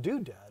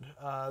Dude Dead.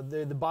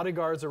 The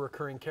bodyguards are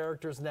recurring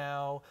characters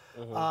now.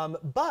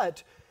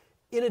 But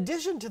in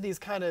addition to these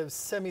kind of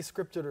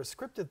semi-scripted or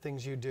scripted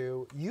things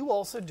you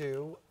also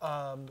do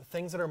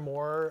things that are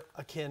more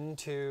akin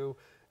to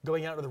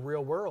going out into the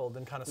real world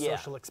and kind of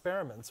social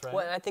experiments, right?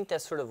 Well, and I think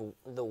that's sort of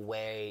the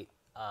way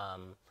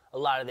a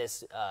lot of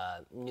this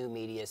new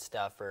media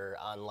stuff or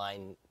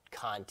online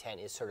content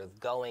is sort of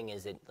going.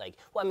 Is it like,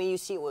 well, I mean, you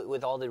see it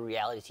with all the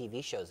reality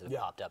TV shows that have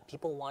popped up.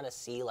 People want to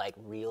see like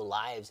real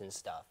lives and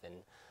stuff,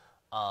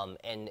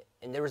 and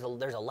there's a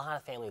lot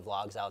of family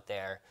vlogs out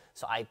there.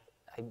 So I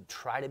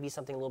try to be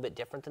something a little bit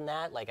different than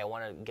that. Like I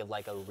want to give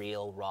like a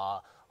real,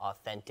 raw,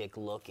 authentic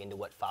look into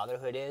what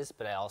fatherhood is,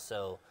 but I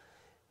also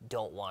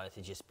don't want it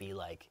to just be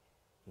like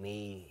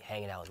me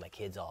hanging out with my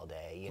kids all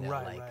day, you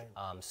know,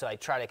 so I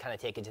try to kind of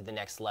take it to the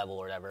next level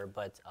or whatever,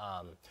 but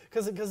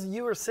because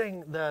you were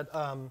saying that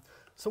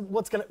so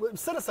what's gonna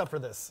set us up for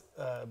this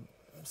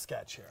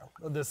sketch here,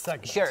 this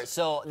segment? Sure.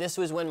 So this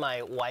was when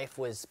my wife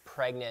was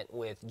pregnant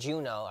with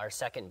Juno, our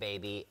second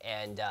baby,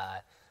 and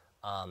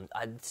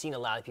I'd seen a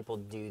lot of people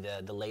do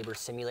the labor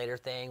simulator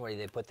thing where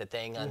they put the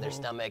thing on their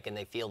stomach and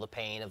they feel the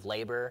pain of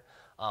labor.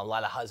 A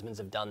lot of husbands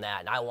have done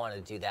that, and I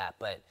wanted to do that,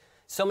 but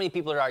so many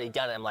people had already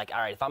done it. I'm like, all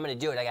right, if I'm going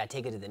to do it, I got to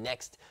take it to the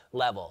next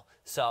level.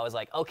 So I was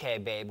like, okay,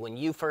 babe, when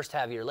you first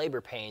have your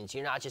labor pains,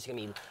 you're not just going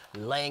to be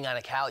laying on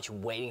a couch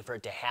waiting for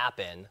it to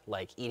happen,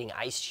 like eating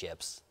ice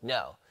chips.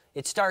 No,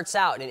 it starts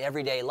out in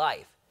everyday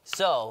life.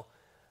 So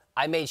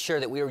I made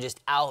sure that we were just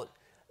out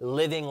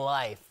living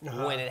life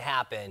when it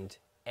happened,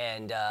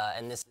 and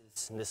this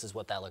is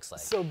what that looks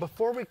like. So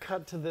before we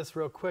cut to this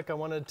real quick, I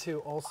wanted to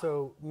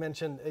also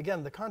mention,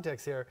 again, the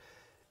context here.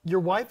 Your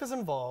wife is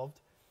involved.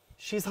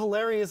 She's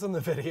hilarious in the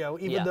video,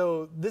 even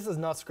though this is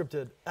not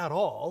scripted at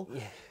all.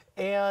 Yeah.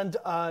 And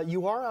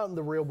you are out in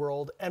the real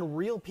world, and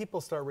real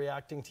people start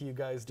reacting to you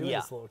guys doing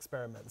this little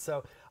experiment.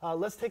 So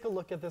let's take a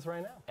look at this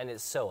right now. And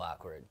it's so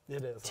awkward.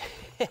 It is.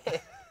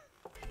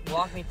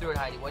 Walk me through it,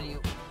 Heidi. What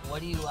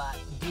do you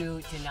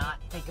do to not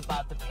think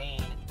about the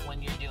pain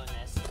when you're doing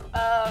this?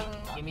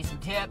 Give me some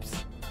tips.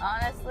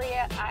 Honestly,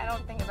 I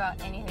don't think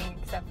about anything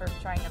except for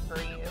trying to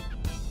breathe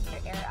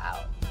the air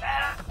out.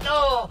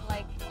 No!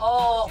 Like,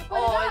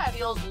 it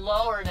feels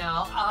lower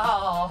now.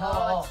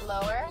 Oh, it's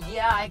lower?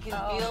 Yeah, I can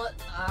feel it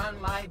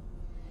on my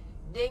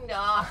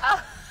ding-dong.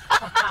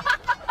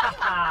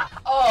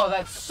 Oh,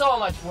 that's so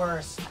much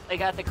worse. They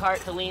got the cart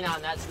to lean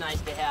on. That's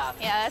nice to have.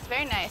 Yeah, that's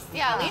very nice.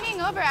 Yeah,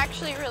 leaning over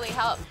actually really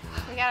helps.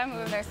 We gotta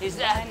move our seat. Is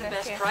that the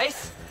best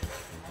price?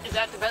 Is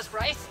that the best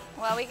price?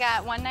 Well, we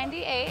got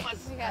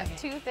 $198. We got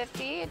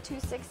 $250,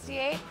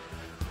 $268.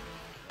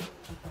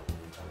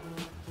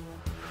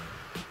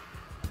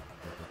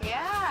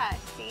 Yeah,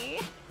 see?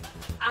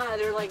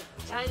 They're like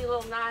tiny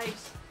little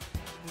knives.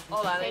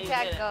 Hold on, Take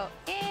that, go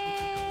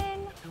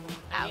in,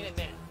 out. I need a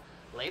minute.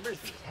 Labor's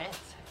intense.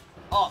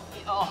 Oh,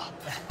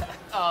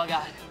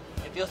 God.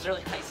 It feels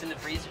really nice in the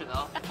freezer, though.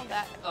 Hold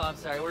that. Oh, I'm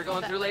sorry. We're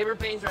going through labor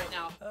pains right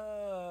now.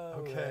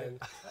 Okay.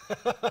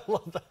 I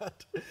love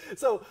that.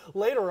 So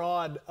later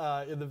on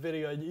in the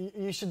video,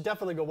 you should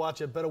definitely go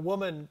watch it. But a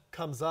woman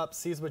comes up,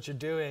 sees what you're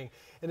doing,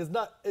 and is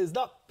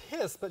not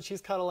pissed, but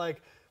she's kind of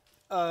like,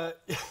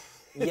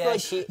 yeah,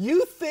 like,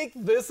 you think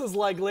this is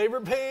like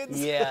labor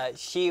pains? Yeah,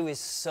 she was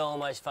so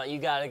much fun. You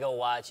got to go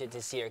watch it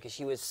to see her because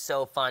she was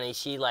so funny.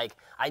 She like,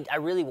 I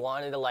really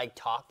wanted to like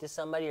talk to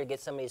somebody or get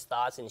somebody's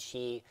thoughts, and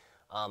she,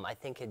 I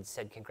think had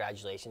said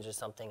congratulations or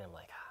something. And I'm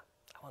like,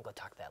 I want to go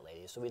talk to that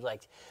lady. So we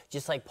like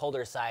just like pulled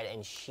her aside,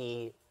 and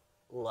she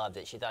loved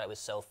it. She thought it was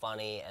so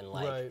funny, and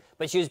like,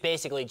 but she was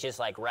basically just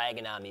like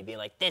ragging on me, being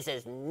like, "This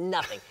is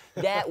nothing.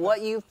 That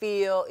what you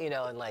feel, you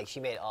know." And like, she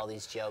made all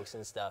these jokes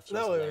and stuff. She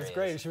it was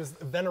great. She was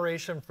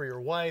veneration for your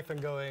wife,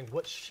 and going,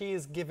 what she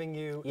is giving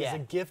you is a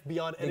gift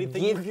beyond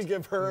anything you could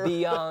give her.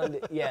 Beyond,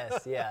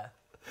 yes, yeah.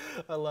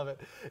 I love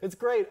it. It's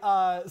great.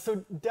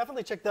 So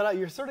definitely check that out.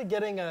 You're sort of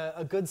getting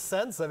a good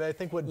sense of, I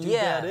think, what Do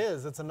Dad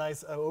is. It's a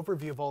nice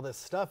overview of all this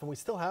stuff, and we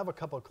still have a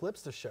couple of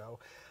clips to show.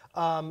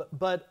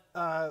 But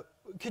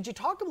could you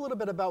talk a little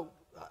bit about,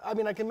 I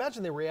mean, I can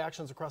imagine the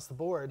reactions across the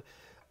board.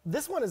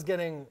 This one is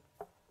getting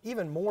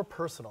even more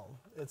personal.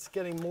 It's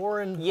getting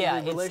more in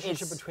the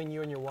relationship between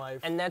you and your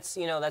wife. And that's,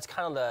 you know, that's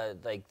kind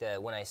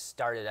of when I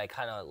started, I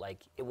kind of like,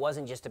 it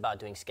wasn't just about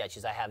doing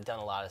sketches. I have done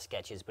a lot of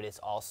sketches, but it's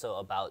also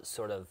about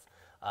sort of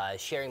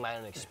sharing my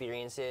own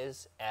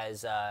experiences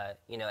as,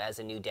 you know, as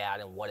a new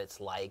dad and what it's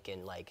like,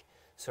 and like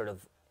sort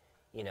of,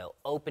 you know,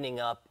 opening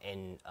up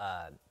and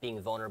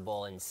being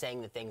vulnerable and saying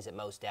the things that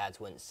most dads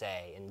wouldn't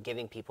say, and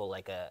giving people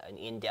like an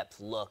in-depth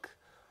look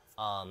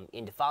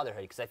into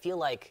fatherhood. Because I feel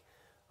like,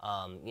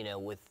 you know,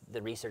 with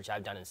the research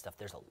I've done and stuff,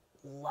 there's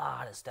a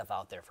lot of stuff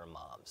out there for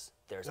moms.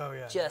 There's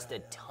just a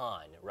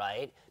ton,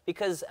 right?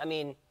 Because, I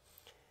mean,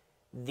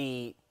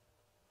 the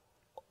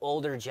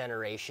older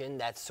generation,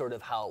 that's sort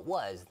of how it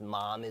was.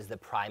 Mom is the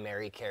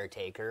primary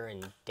caretaker,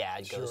 and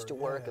dad goes to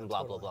work, and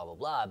blah, blah, blah, blah,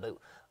 blah. But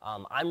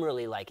I'm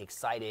really like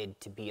excited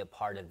to be a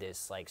part of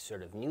this like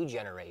sort of new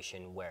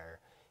generation where,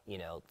 you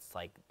know, it's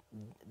like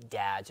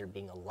dads are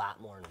being a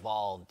lot more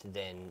involved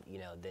than, you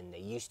know, than they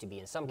used to be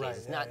in some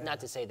cases. Not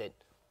to say that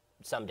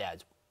some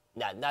dads,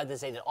 not to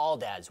say that all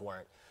dads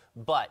weren't,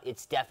 but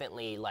it's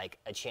definitely like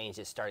a change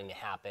that's starting to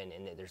happen,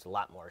 and there's a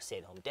lot more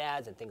stay-at-home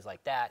dads and things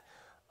like that.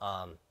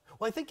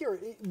 Well, I think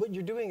what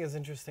you're doing is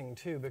interesting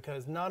too,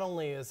 because not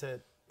only is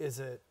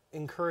it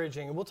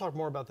encouraging, and we'll talk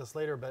more about this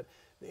later, but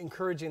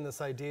encouraging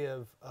this idea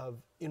of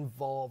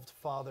involved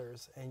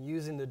fathers and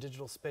using the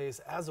digital space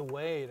as a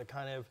way to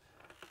kind of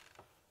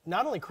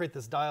not only create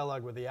this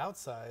dialogue with the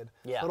outside,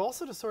 but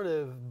also to sort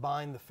of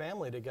bind the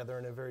family together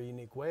in a very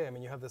unique way. I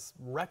mean, you have this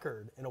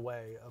record in a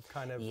way of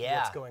kind of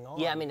what's going on.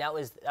 Yeah, I mean, that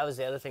was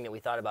the other thing that we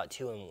thought about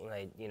too, and when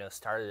I, you know,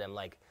 started, I'm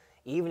like,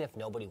 even if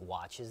nobody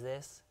watches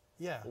this,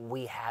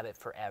 we have it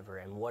forever.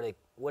 And what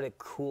a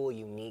cool,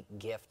 unique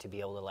gift to be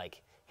able to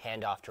like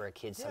hand off to our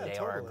kids someday,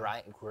 or our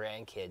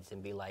grandkids,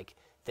 and be like,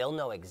 they'll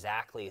know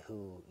exactly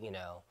who, you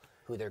know,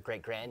 who their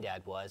great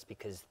granddad was,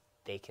 because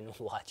they can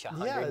watch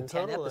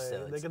 110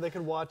 episodes. They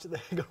can watch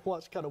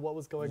kind of what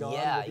was going on.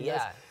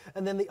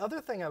 And then the other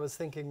thing I was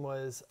thinking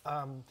was,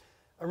 I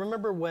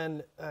remember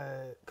when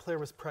Claire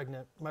was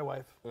pregnant, my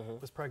wife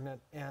was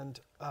pregnant, and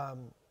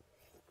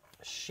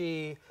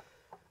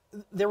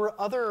there were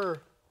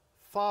other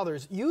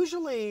fathers,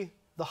 usually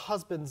the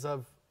husbands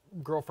of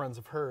girlfriends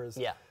of hers,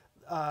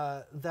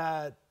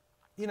 that,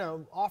 you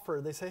know,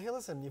 offer. They say, hey,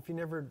 listen, if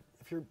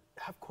you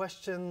have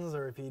questions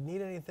or if you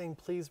need anything,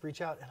 please reach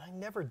out. And I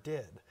never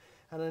did.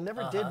 And I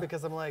never did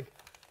because I'm like,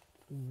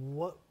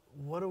 what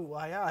do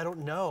I don't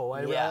know.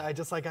 I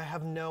just like, I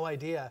have no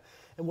idea.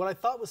 And what I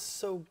thought was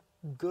so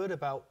good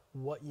about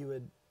what you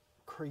had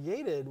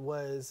created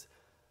was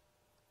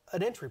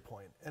an entry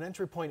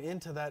point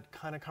into that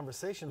kind of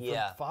conversation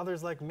for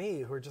fathers like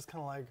me who are just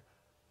kind of like,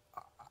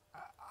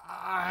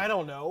 I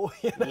don't know.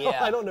 You know?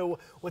 I don't know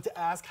what to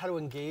ask, how to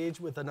engage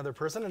with another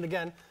person. And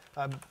again,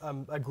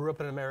 I grew up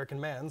an American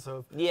man,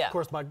 so of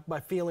course my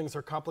feelings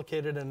are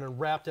complicated and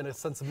wrapped in a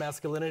sense of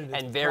masculinity.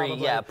 And very,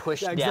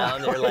 pushed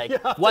down. They're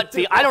like, what?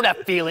 I don't have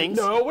feelings.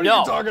 No, what are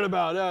you talking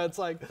about? It's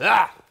like,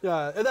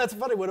 and that's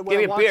funny. When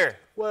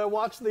I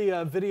watched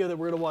the video that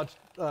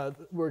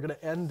we're going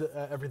to end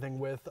everything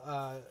with,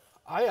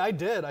 I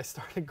did. I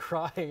started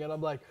crying, and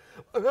I'm like,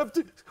 I have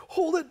to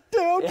hold it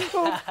down.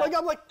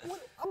 I'm like,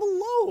 what? I'm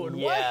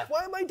alone.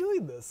 Why am I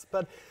doing this?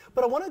 But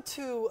I wanted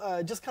to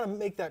just kind of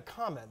make that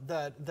comment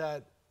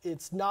that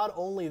it's not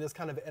only this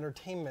kind of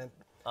entertainment.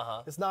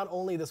 It's not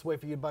only this way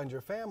for you to bind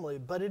your family,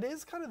 but it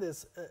is kind of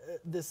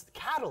this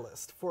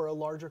catalyst for a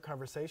larger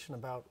conversation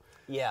about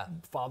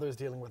fathers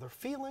dealing with their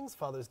feelings,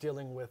 fathers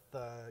dealing with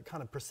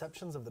kind of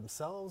perceptions of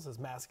themselves as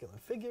masculine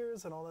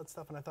figures and all that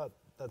stuff. And I thought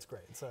that's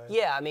great. So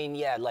I mean,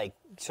 like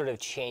sort of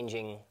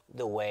changing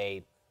the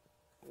way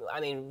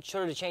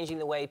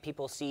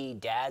people see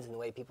dads and the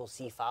way people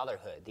see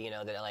fatherhood. You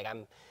know, that like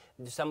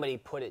somebody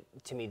put it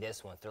to me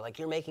this once. They're like,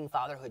 you're making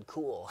fatherhood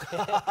cool.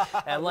 And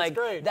I'm like,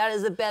 that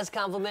is the best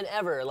compliment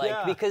ever.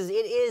 Like, because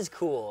it is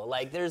cool.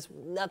 Like, there's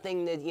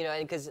nothing that, you know,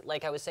 because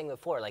like I was saying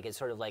before, like it's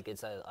sort of like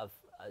it's a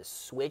a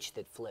switch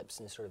that flips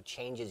and sort of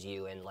changes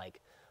you, and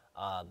like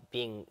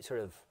being sort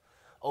of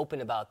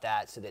open about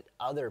that, so that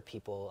other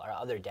people or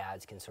other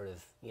dads can sort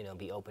of, you know,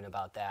 be open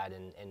about that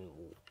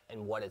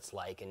and what it's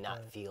like, and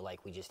not feel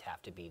like we just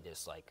have to be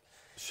this like,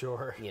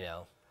 you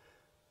know,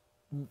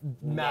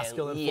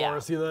 masculine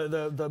force, yeah. you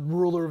know, the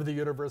ruler of the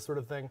universe sort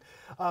of thing.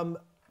 So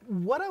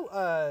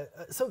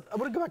I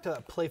want to go back to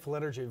that playful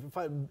energy,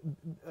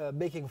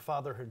 making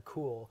fatherhood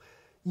cool.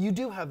 You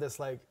do have this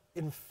like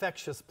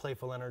infectious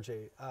playful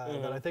energy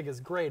that I think is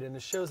great, and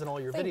it shows in all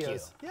your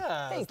videos. You.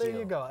 Yeah, there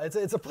you go.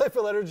 It's a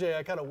playful energy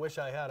I kind of wish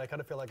I had. I kind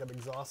of feel like I'm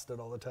exhausted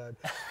all the time.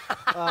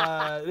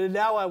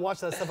 Now I watch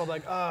that stuff, I'm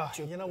like, oh,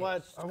 you know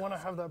what? I want to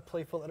have that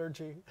playful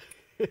energy.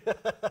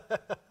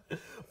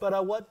 But I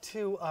want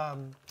to,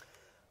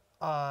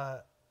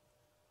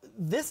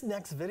 this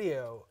next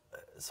video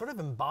sort of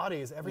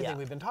embodies everything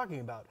we've been talking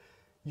about.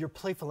 Your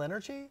playful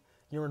energy,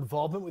 your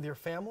involvement with your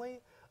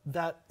family,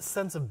 that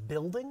sense of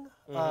building.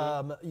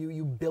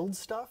 You build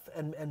stuff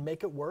and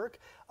make it work,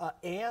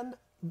 and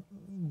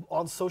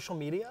on social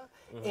media.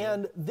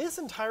 And this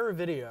entire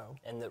video.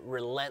 And the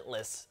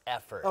relentless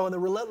effort. Oh, and the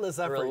relentless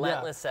effort. The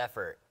relentless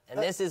effort. And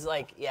this is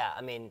like,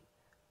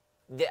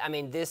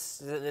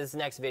 this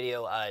next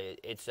video,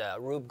 it's a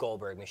Rube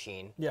Goldberg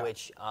machine,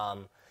 which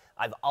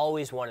I've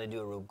always wanted to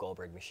do a Rube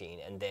Goldberg machine.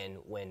 And then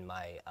when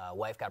my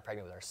wife got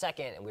pregnant with our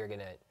second, and we were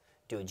gonna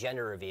do a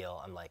gender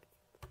reveal, I'm like,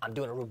 I'm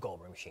doing a Rube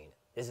Goldberg machine.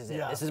 This is it.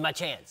 Yeah. This is my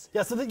chance.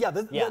 Yeah. So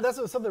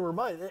that's something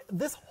reminded.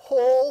 This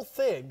whole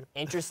thing.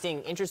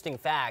 Interesting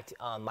fact.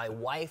 My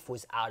wife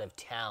was out of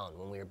town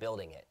when we were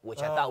building it,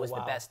 which I thought was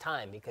the best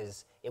time,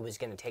 because it was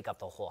going to take up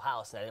the whole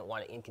house, and I didn't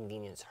want to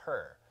inconvenience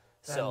her.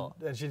 So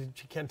and she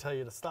can't tell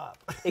you to stop.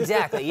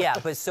 Exactly. Yeah.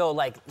 But so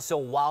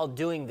while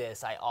doing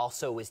this, I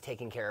also was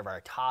taking care of our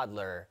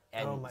toddler,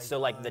 and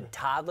the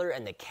toddler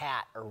and the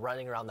cat are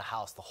running around the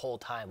house the whole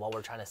time while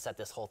we're trying to set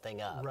this whole thing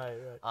up. Right.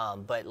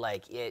 But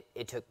like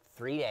it took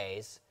 3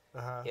 days.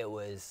 It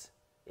was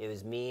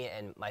me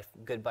and my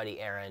good buddy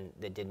Aaron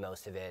that did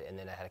most of it, and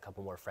then I had a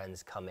couple more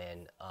friends come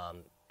in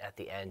at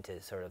the end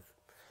to sort of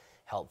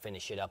help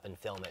finish it up and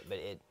film it. But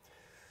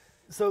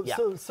So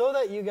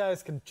that you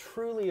guys can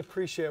truly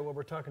appreciate what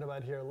we're talking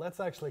about here, let's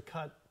actually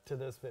cut to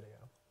this video.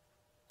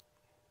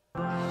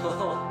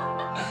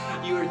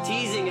 You were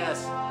teasing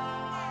us.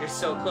 You're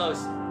so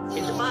close.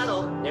 Hit the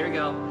bottle. There we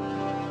go.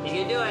 You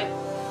can do it.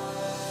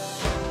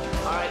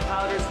 All right,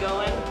 powder's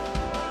going.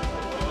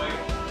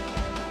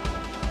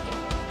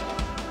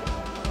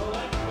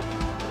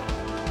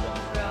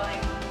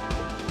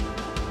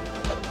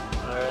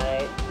 All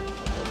right.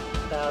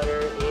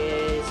 Powder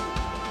is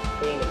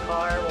hitting the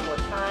car one more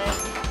time.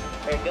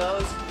 There it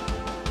goes.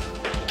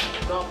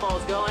 Golf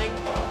ball's going.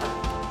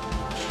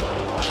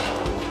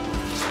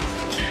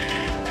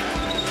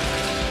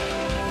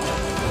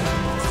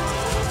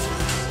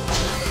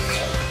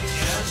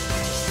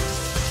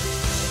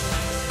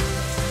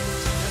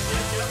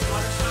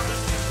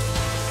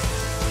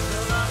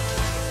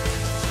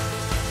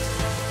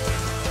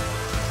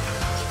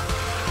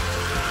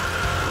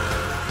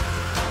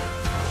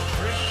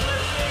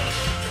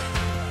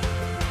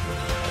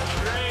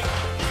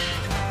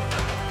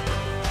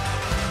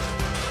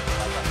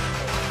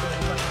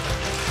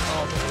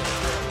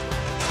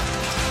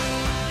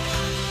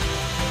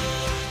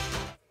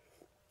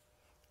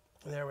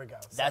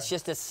 That's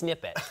just a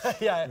snippet.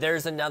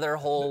 There's another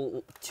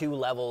whole 2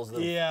 levels of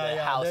the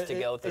house to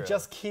go through. It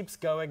just keeps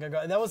going and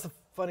going. And that was the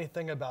funny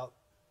thing about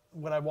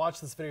when I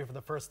watched this video for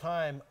the first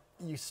time.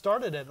 You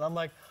started it, and I'm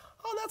like,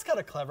 oh, that's kind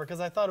of clever, because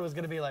I thought it was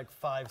going to be like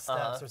 5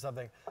 steps or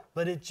something.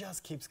 But it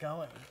just keeps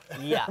going.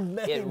 Yeah,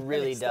 it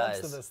really does.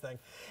 Steps to this thing.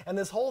 And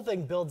this whole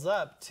thing builds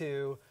up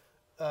to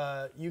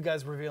you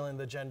guys revealing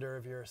the gender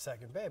of your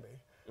second baby,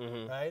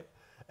 right?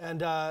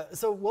 And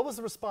so what was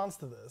the response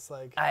to this?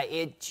 Like,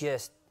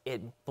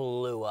 it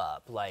blew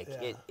up. Like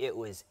it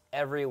was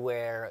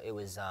everywhere. It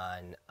was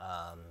on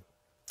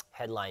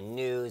headline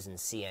news and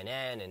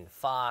CNN and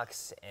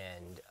Fox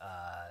and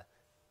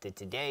the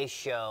Today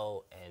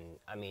Show, and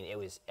I mean it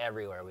was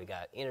everywhere. We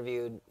got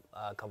interviewed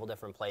a couple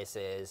different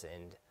places,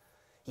 and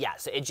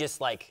so it just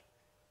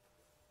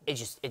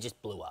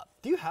blew up.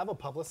 Do you have a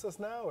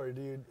publicist now, or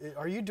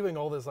are you doing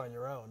all this on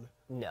your own?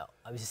 No,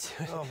 I'm just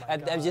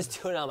I'm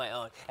just doing it on my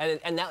own.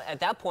 And now, at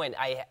that point,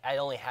 I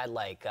only had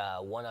like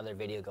 1 other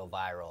video go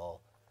viral.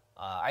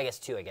 I guess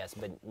 2,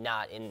 but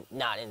not in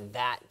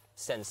that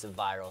sense of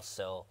viral.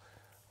 So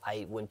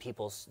when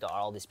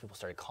all these people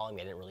started calling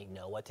me, I didn't really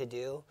know what to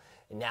do.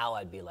 And now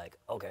I'd be like,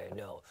 okay,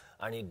 no,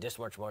 I need this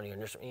much money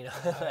and this,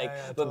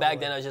 but back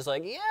then I was just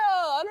like,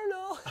 I don't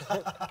know.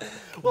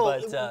 Well,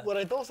 what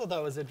I also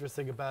thought was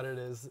interesting about it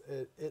is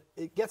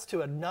it gets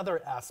to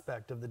another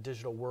aspect of the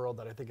digital world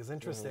that I think is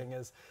interesting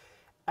is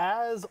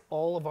as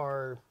all of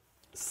our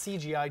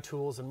CGI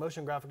tools and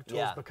motion graphic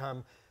tools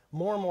become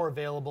more and more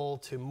available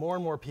to more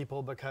and more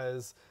people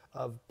because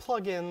of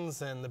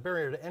plugins and the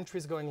barrier to entry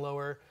is going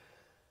lower,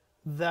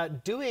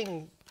 that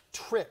doing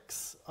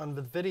tricks on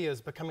the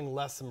videos becoming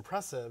less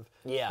impressive.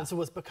 And so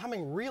what's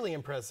becoming really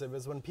impressive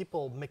is when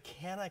people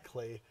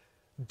mechanically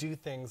do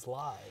things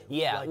live.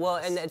 Yeah, like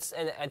well, this.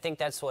 and I think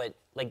that's what,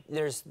 like,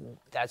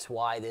 that's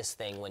why this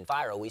thing went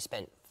viral. We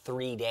spent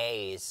 3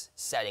 days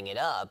setting it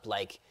up.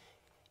 Like,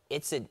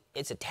 it's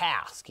a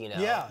task, you know.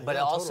 Yeah, but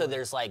yeah, also totally.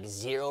 there's like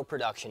zero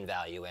production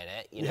value in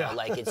it, you know. Yeah.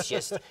 Like, it's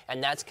just,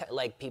 and that's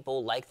like,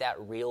 people like that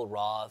real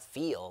raw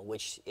feel,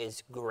 which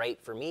is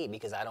great for me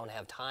because I don't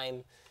have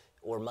time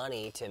or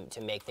money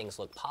to make things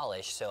look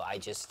polished. So I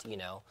just, you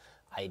know,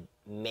 I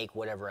make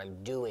whatever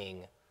I'm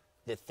doing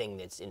the thing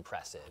that's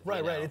impressive. Right,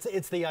 you know? right.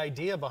 It's the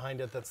idea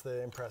behind it that's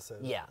the impressive.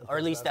 Yeah, or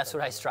at least that's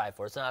what I strive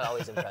for. It's not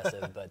always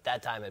impressive, but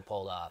that time it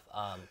pulled off.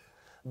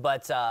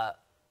 One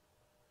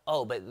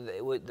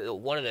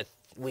of the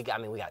we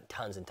got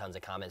tons and tons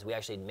of comments. We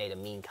actually made a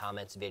mean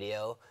comments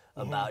video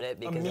about it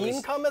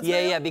because comments.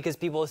 Yeah, because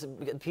people on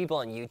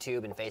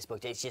YouTube and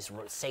Facebook, they just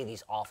say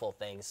these awful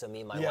things. So me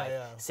and my wife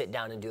sit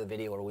down and do a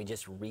video where we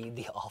just read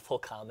the awful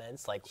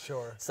comments. Like,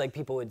 it's like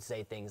people would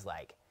say things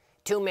like,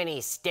 "Too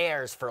many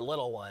stairs for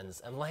little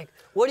ones." I'm like,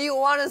 what do you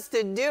want us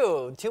to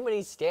do? Too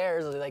many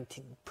stairs? Like,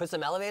 put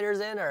some elevators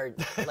in, or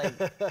like,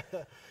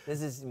 it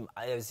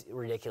was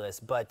ridiculous.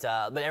 But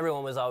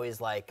everyone was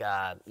always like,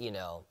 you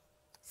know,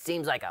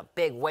 seems like a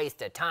big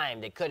waste of time.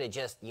 They could have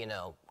just, you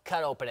know,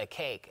 cut open a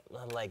cake.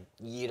 I'm like,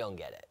 you don't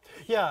get it.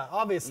 Yeah,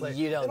 obviously.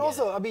 You don't. And get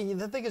also, it. I mean,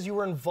 the thing is, you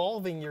were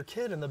involving your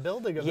kid in the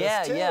building of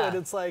this too, and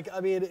it's like, I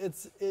mean,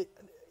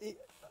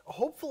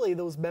 hopefully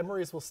those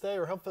memories will stay,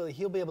 or hopefully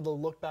he'll be able to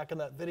look back on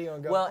that video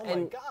and go, well, oh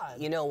my God.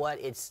 You know what?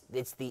 It's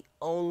the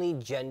only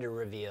gender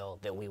reveal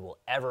that we will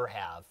ever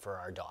have for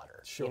our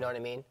daughter. Sure. You know what I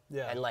mean?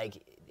 Yeah. And like,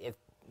 if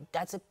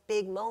that's a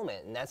big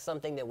moment, and that's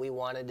something that we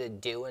wanted to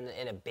do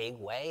in a big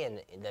way,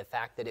 and the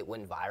fact that it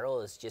went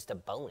viral is just a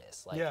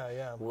bonus. Like,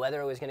 whether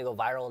it was going to go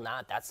viral or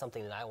not, that's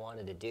something that I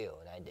wanted to do,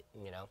 and I did,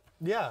 you know.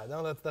 Yeah,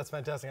 no, that's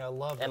fantastic. I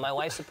love it. And my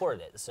wife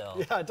supported it, so.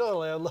 Yeah,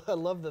 totally. I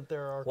love that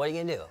there are. What are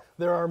you gonna do?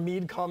 There are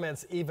mean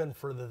comments even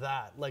for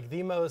that, like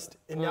the most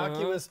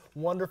innocuous,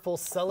 wonderful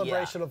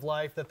celebration of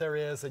life that there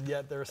is, and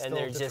yet there's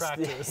still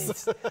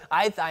detractors.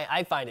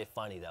 I find it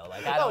funny though.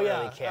 Like, I don't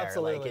really care.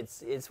 Absolutely. Like,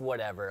 it's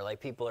whatever. Like,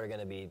 people are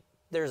gonna be.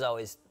 There's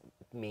always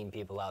mean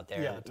people out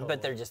there, totally.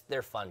 But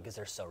they're fun because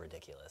they're so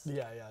ridiculous.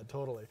 Yeah,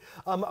 totally.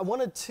 I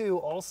wanted to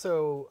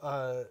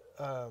also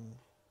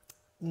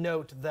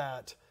note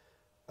that,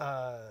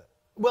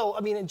 well,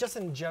 I mean, just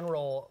in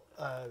general,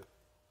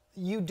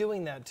 you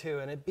doing that too,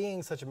 and it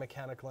being such a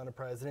mechanical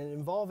enterprise, and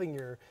involving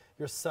your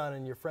son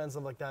and your friends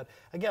and like that.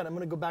 Again, I'm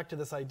going to go back to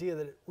this idea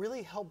that it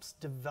really helps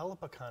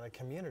develop a kind of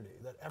community,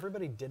 that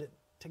everybody did it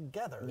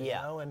together, you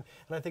know, and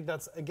I think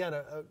that's again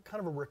a kind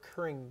of a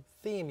recurring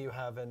theme you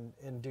have in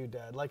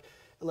Doodad.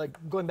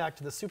 Like going back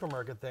to the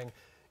supermarket thing,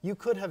 you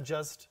could have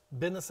just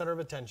been the center of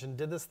attention,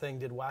 did this thing,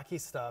 did wacky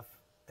stuff,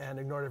 and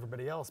ignored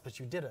everybody else, but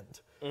you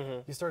didn't.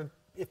 You started.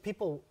 If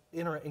people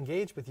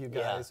engage with you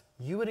guys,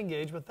 you would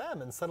engage with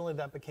them, and suddenly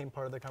that became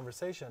part of the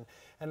conversation.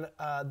 And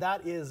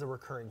that is a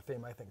recurring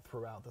theme, I think,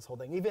 throughout this whole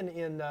thing. Even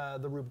in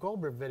the Rube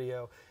Goldberg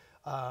video,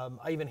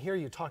 I even hear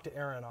you talk to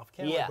Aaron off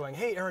camera going,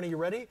 "Hey, Aaron, are you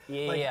ready?"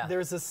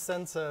 There's this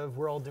sense of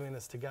we're all doing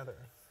this together.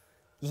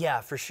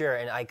 Yeah, for sure.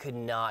 And I could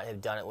not have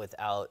done it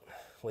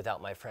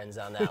without my friends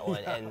on that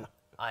one. And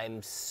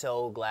I'm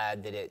so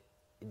glad that it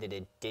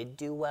did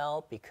do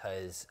well,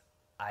 because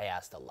I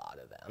asked a lot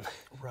of them.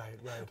 Right.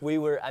 We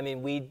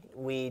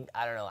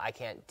I don't know, I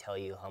can't tell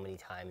you how many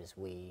times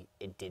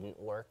it didn't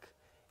work,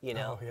 you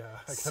know? Oh,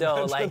 yeah.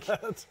 So like,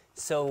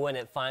 so when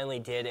it finally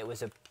did, it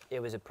was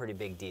a pretty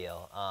big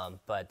deal.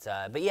 But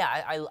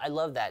yeah, I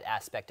love that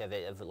aspect of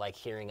it, of like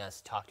hearing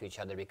us talk to each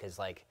other, because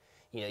like,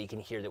 you know, you can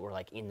hear that we're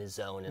like in the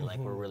zone, and like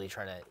we're really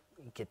trying to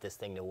get this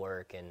thing to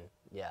work, and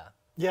yeah.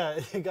 Yeah,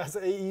 guys,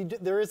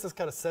 there is this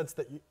kind of sense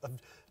of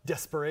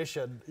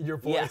desperation in your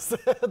voice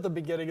at the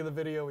beginning of the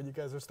video when you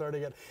guys are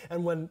starting it.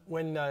 And when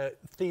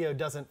Theo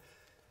doesn't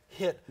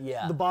hit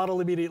the bottle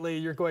immediately,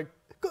 you're going,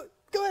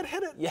 go ahead,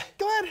 hit it. Yeah.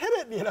 Go ahead, hit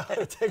it. You know,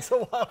 it takes a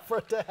while for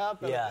it to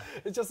happen. Yeah.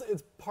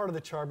 It's part of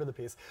the charm of the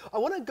piece. I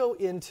want to go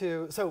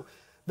into, so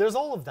there's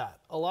all of that.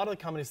 A lot of the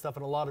comedy stuff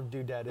and a lot of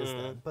Doodad is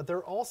that. But there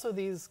are also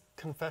these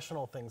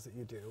confessional things that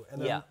you do.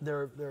 And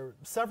there are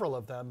several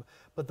of them.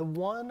 But the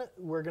one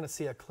we're going to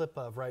see a clip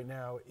of right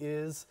now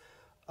is,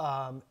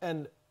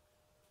 and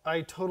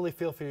I totally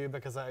feel for you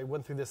because I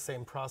went through this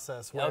same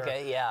process where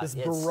this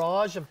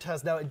barrage of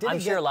tests. Now, it didn't I'm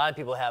sure a lot of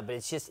people have, but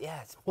it's just,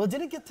 well, it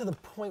didn't get to the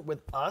point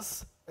with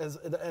us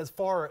as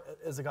far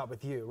as it got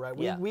with you, right?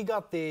 We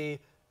got we're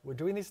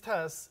doing these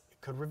tests,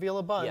 could reveal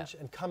a bunch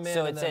and come in.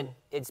 So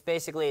it's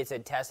basically a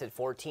test at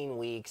 14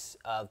 weeks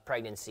of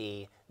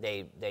pregnancy.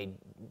 They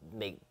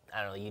make,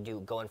 I don't know,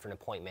 go in for an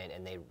appointment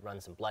and they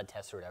run some blood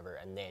tests or whatever,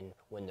 and then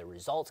when the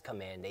results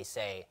come in, they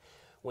say,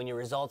 when your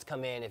results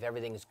come in, if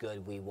everything's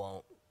good, you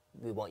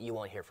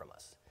won't hear from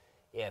us.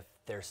 If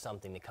there's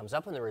something that comes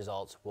up in the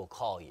results, we'll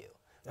call you.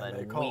 And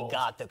we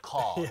got the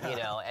call, you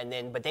know,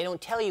 but they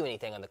don't tell you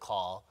anything on the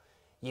call.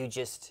 You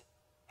just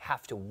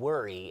have to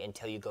worry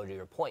until you go to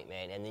your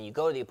appointment, and then you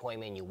go to the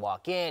appointment and you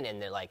walk in and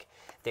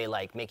they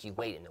make you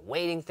wait in the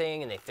waiting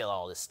thing, and they fill out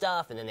all this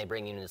stuff, and then they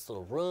bring you in this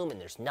little room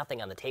and there's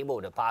nothing on the table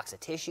but a box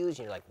of tissues,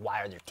 and you're like,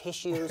 why are there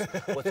tissues?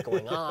 What's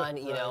going on?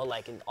 You know,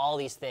 like, and all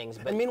these things.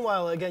 But and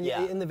meanwhile, again,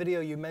 in the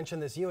video you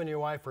mentioned this, you and your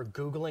wife are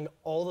Googling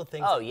all the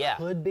things that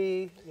could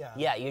be.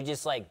 Yeah, you're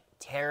just like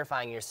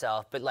terrifying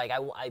yourself. But like,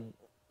 I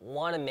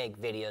want to make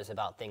videos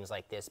about things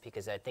like this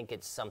because I think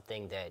it's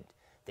something that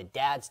the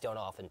dads don't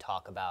often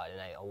talk about, and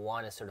I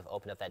want to sort of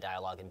open up that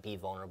dialogue and be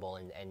vulnerable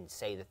and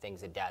say the things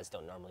that dads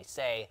don't normally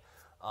say,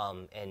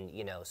 and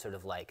you know, sort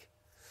of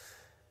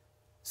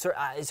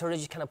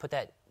just kind of put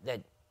that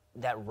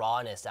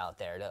rawness out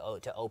there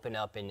to open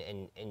up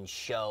and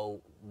show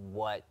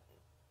what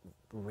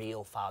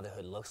real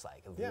fatherhood looks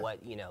like, of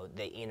what, you know,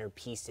 the inner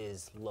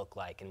pieces look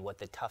like, and what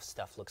the tough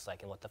stuff looks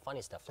like, and what the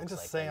funny stuff looks like. And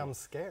just say I'm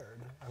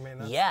scared. I mean,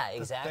 that's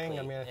exactly. the thing.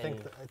 I mean,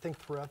 I think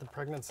throughout the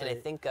pregnancy. And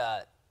I think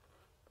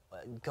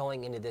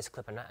going into this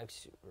clip, I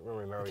can't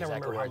remember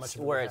exactly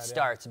where it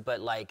starts, but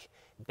like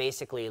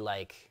basically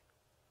like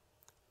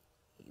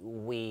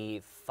we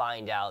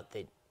find out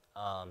that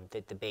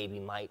that the baby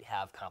might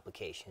have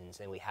complications,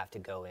 and we have to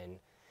go in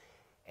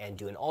and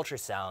do an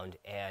ultrasound,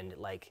 and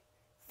like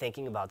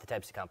thinking about the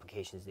types of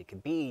complications that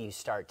could be, you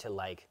start to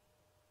like.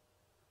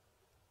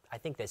 I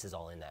think this is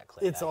all in that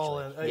clip. It's all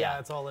in. Yeah,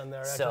 it's all in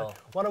there. So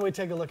actually. Why don't we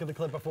take a look at the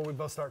clip before we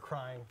both start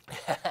crying?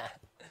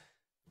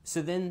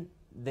 So then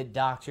the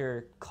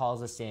doctor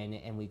calls us in,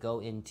 and we go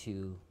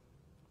into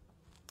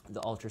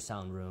the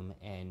ultrasound room,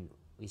 and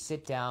we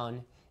sit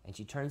down, and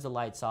she turns the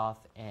lights off,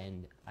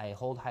 and I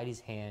hold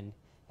Heidi's hand,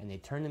 and they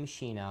turn the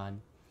machine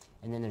on,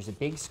 and then there's a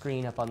big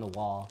screen up on the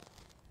wall,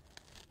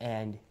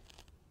 and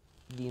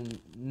the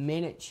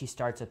minute she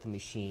starts up the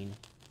machine,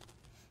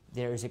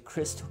 there's a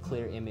crystal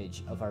clear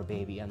image of our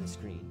baby on the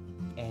screen,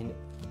 and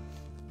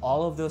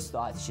all of those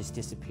thoughts just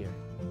disappear.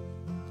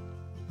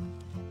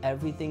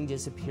 Everything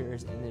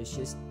disappears, and there's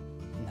just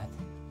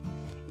nothing.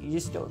 You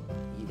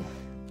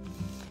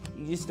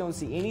just don't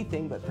see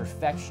anything but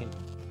perfection,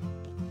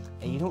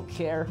 and you don't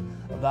care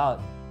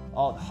about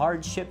all the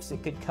hardships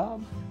that could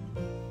come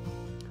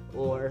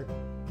or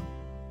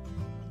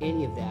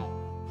any of that.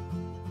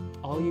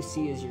 All you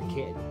see is your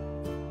kid,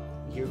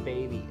 your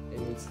baby,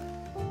 and it's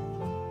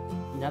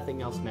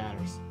nothing else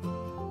matters.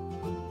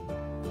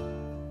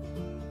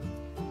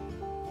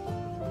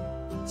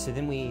 So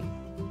then we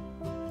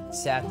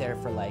sat there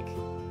for like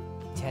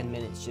 10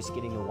 minutes just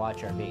getting to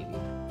watch our baby.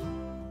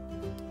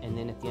 And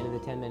then at the end of the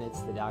 10 minutes,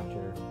 the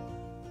doctor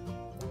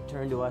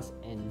turned to us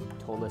and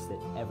told us that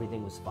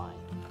everything was fine,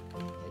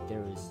 that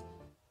there was...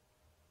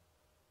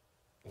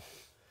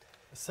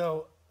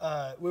 So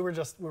we were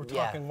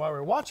talking while we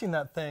were watching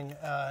that thing,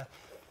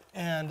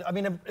 and I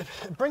mean,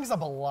 it brings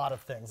up a lot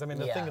of things. I mean,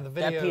 the thing of the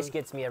video... That piece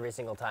gets me every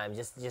single time,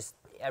 just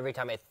every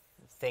time I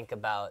think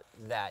about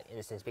that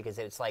instance, because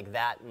it's like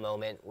that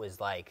moment was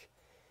like...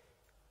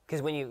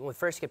 Because when you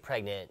first get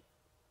pregnant,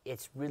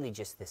 it's really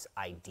just this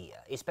idea,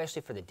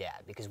 especially for the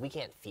dad, because we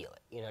can't feel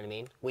it. You know what I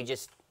mean?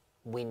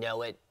 We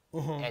know it,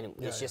 and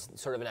it's just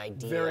sort of an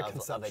idea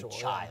of a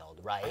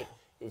child, right?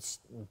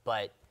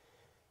 But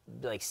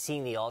like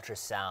seeing the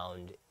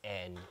ultrasound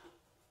and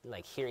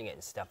like hearing it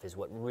and stuff is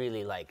what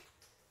really like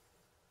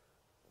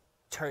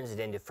turns it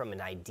into from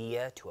an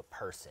idea to a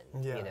person,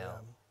 you know,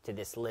 to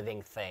this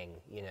living thing,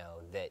 you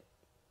know, that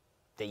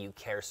you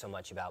care so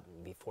much about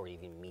before you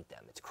even meet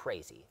them. It's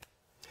crazy.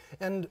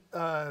 And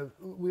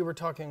we were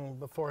talking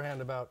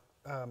beforehand about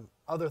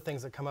other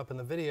things that come up in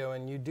the video,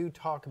 and you do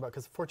talk about,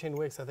 because 14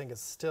 weeks I think is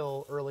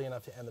still early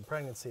enough to end the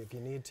pregnancy if you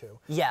need to.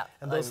 Yeah.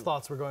 And those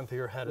thoughts were going through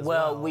your head as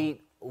well. Well,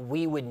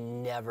 we would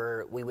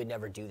never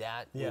do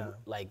that. Yeah.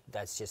 Like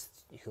that's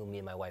just who me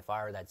and my wife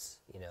are. That's,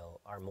 you know,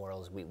 our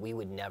morals. We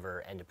would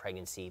never end a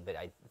pregnancy, but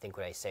I think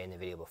what I say in the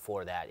video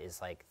before that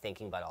is like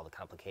thinking about all the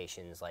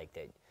complications, like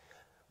that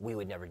we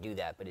would never do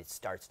that, but it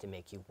starts to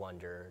make you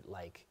wonder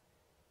like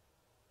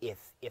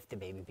if the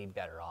baby would be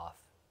better off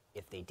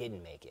if they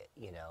didn't make it,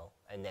 you know,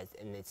 and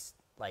it's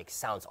like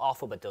sounds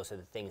awful, but those are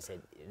the things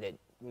that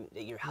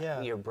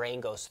your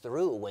brain goes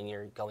through when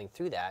you're going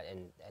through that,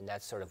 and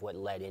that's sort of what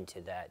led into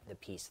the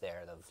piece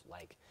there of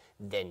like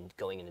then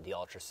going into the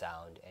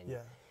ultrasound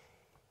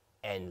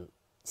and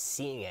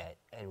seeing it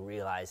and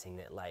realizing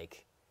that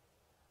like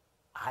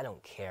I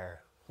don't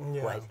care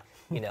what,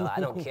 you know, I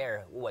don't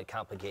care what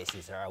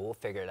complications there are, we'll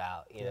figure it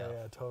out, you know.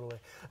 Yeah, totally.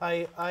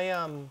 I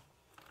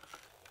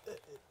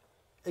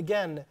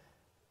again,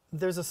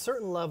 there's a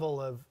certain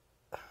level of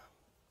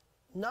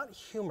not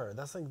humor.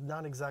 That's like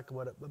not exactly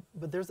what it.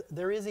 But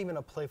there is even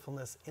a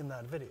playfulness in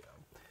that video.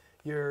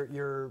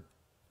 You're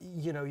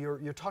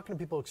talking to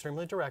people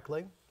extremely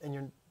directly, and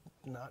you're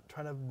not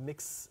trying to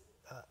mix.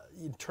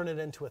 You turn it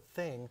into a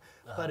thing.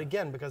 But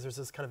again, because there's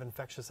this kind of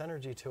infectious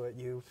energy to it,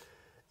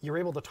 you're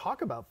able to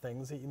talk about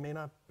things that you may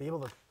not be able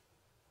to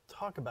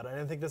talk about.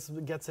 And I think this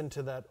gets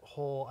into that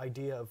whole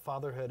idea of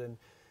fatherhood and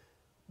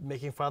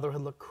making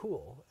fatherhood look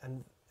cool,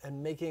 and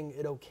making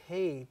it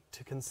okay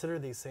to consider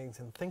these things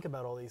and think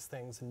about all these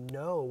things and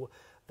know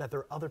that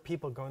there are other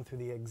people going through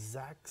the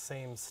exact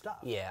same stuff.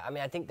 Yeah, I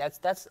mean, I think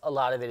that's a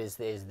lot of it is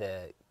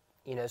the,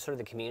 you know, sort of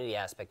the community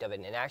aspect of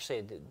it. And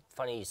actually,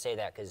 funny you say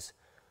that, because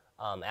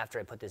after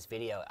I put this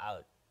video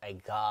out, I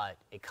got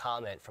a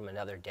comment from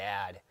another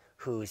dad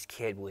whose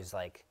kid was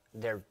like,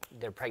 their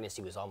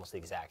pregnancy was almost the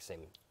exact same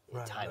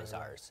time as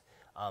ours.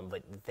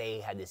 But they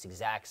had this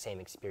exact same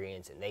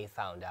experience, and they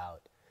found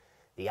out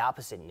the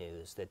opposite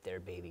news, that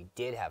their baby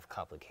did have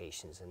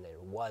complications and there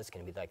was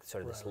going to be like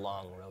sort of this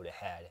long road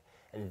ahead.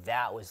 And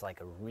that was like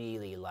a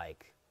really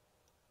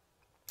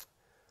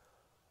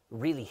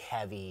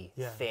heavy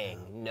thing,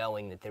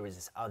 knowing that there was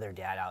this other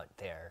dad out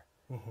there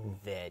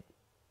that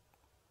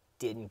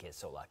didn't get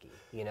so lucky,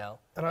 you know?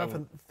 And I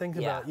often think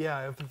about,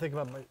 I often think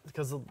about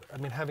because I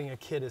mean, having a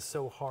kid is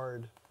so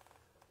hard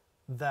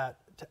that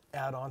to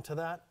add on to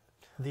that,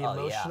 the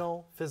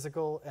emotional,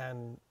 physical,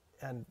 and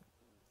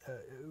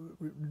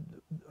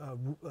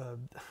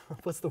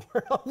what's the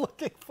word I'm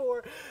looking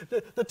for?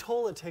 The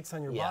toll it takes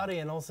on your body,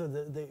 and also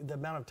the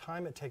amount of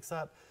time it takes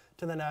up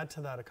to then add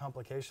to that a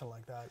complication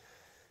like that.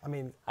 I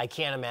mean, I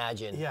can't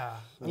imagine. Yeah,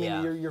 I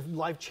mean, your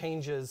life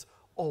changes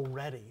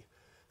already.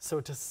 So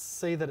to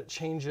say that it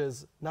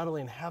changes not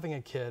only in having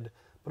a kid,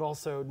 but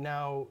also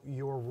now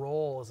your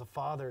role as a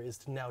father is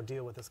to now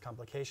deal with this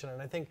complication.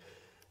 And I think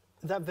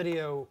that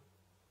video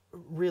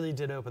really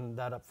did open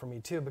that up for me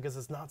too, because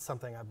it's not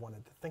something I've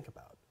wanted to think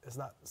about. It's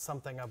not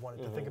something I've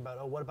wanted to think about.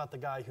 Oh, what about the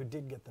guy who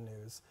did get the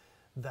news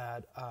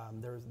that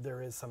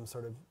there is some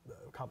sort of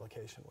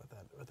complication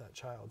with that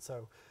child?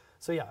 So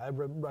yeah, I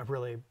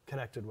really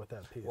connected with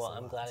that piece. Well,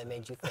 I'm glad it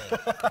made you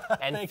think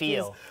and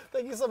feel.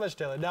 Thank you so much,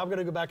 Taylor. Now I'm going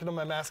to go back into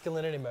my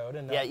masculinity mode.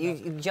 And yeah,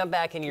 you jump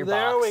back into your box.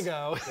 There we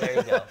go. There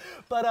you go.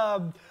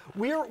 But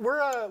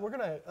we're going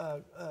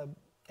to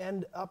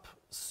end up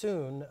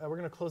soon. We're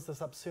going to close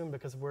this up soon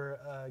because we're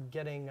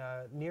getting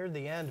near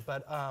the end.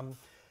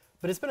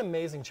 But it's been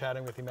amazing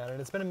chatting with you, man,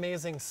 and it's been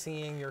amazing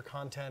seeing your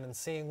content and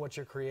seeing what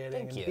you're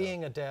creating and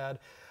being a dad.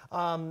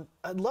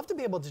 I'd love to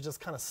be able to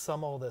just kind of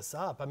sum all this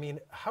up. I mean,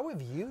 how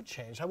have you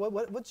changed?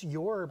 What's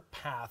your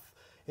path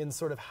in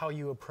sort of how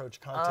you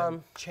approach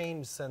content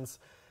changed since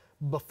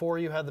before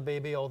you had the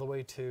baby all the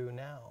way to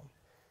now?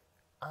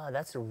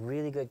 That's a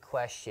really good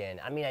question.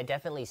 I mean, I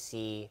definitely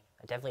see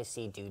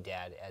Dude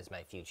Dad as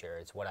my future.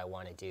 It's what I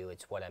want to do.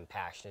 It's what I'm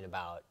passionate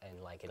about,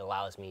 and like it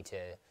allows me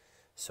to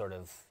sort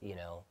of, you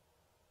know,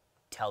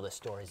 tell the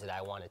stories that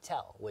I want to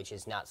tell, which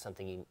is not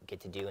something you get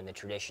to do in the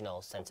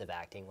traditional sense of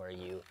acting, where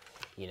you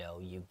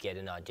get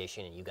an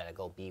audition and you got to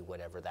go be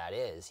whatever that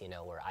is, you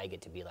know, where I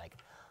get to be like,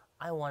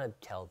 I want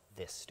to tell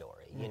this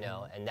story, you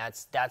know, and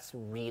that's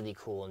really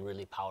cool and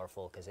really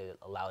powerful, because it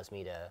allows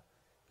me to,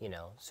 you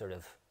know, sort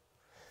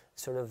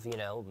of, you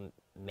know,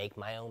 make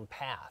my own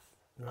path.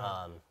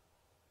 Right.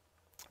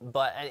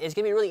 But it's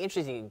going to be really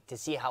interesting to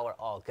see how it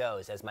all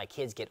goes as my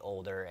kids get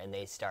older and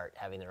they start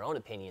having their own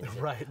opinions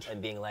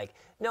and being like,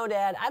 no,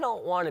 Dad, I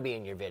don't want to be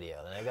in your video.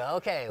 And I go,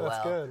 okay, well.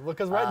 That's good. Well,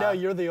 because right now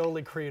you're the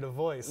only creative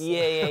voice.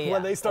 Yeah.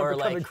 When they start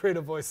becoming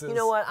creative voices. You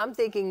know what? I'm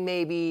thinking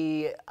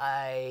maybe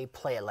I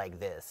play it like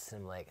this.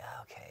 And I'm like,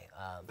 okay.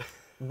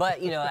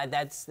 But, you know,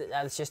 that's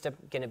just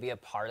going to be a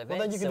part of it. Well,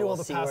 then you can do all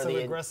the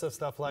passive-aggressive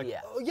stuff like,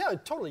 oh, yeah,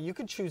 totally. You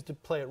could choose to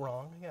play it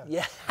wrong.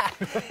 Yeah.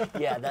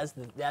 Yeah,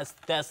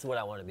 that's what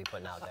I want to be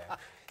putting out there.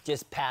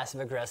 Just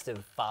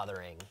passive-aggressive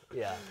fathering.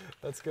 Yeah.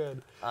 That's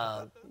good.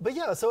 But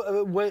yeah,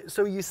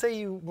 so you say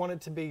you want it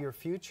to be your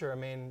future. I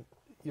mean,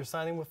 you're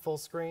signing with Full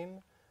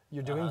Screen.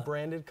 You're doing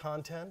branded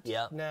content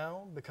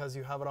now because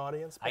you have an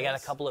audience base. I got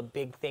a couple of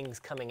big things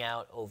coming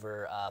out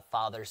over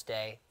Father's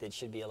Day that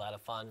should be a lot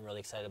of fun. Really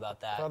excited about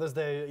that. Father's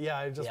Day, yeah,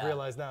 I just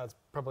realized now it's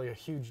probably a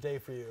huge day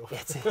for you.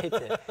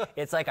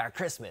 It's like our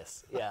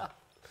Christmas, yeah.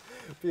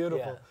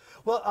 Beautiful. Yeah.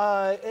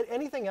 Well,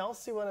 anything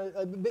else you want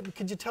to,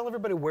 could you tell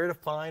everybody where to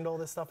find all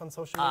this stuff on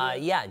social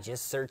media? Yeah,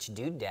 just search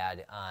Dude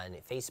Dad on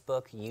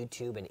Facebook,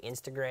 YouTube, and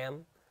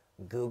Instagram,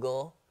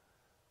 Google,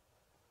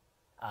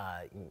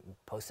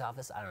 post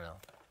office, I don't know.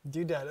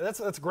 Dude Dad.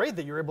 That's great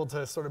that you're able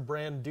to sort of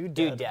brand Dude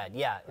Dad. Dude Dad,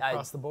 yeah.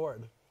 Across the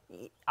board.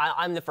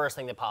 I'm the first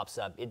thing that pops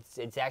up.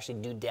 It's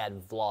actually Dude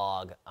Dad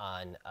Vlog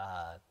on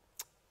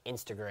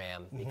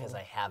Instagram because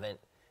I haven't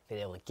been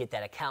able to get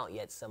that account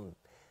yet. Some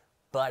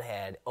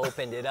butthead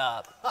opened it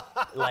up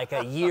like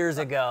years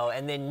ago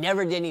and then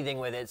never did anything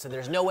with it. So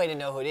there's no way to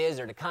know who it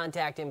is or to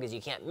contact him because you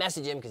can't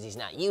message him because he's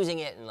not using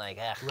it and like,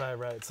 ugh.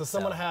 Right. So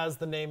someone has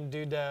the name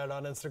Dude Dad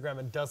on Instagram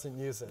and doesn't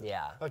use it.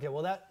 Yeah. Okay,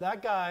 well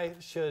that guy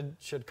should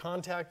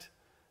contact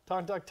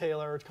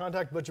Taylor or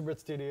contact Butcherbird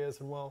Studios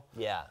and we'll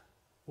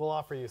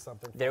offer you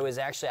something. There was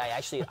actually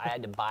I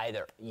had to buy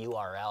the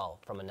URL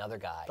from another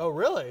guy. Oh,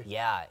 really?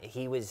 Yeah,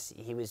 he was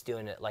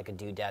doing it like a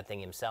Dude Dad thing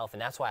himself,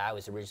 and that's why I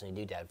was originally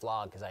Dude Dad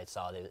Vlog, because I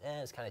saw that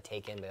it's kind of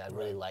taken, but I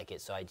really like it,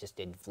 so I just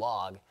did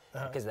Vlog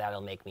because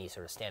that'll make me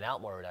sort of stand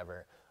out more or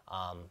whatever.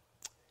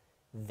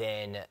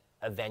 Then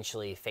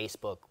eventually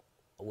Facebook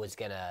was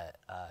gonna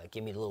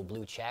give me the little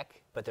blue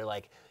check, but they're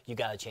like, you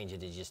gotta change it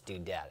to just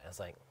Dude Dad. I was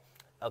like,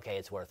 okay,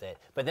 it's worth it.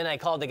 But then I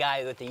called the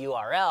guy with the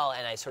URL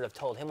and I sort of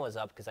told him what was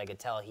up because I could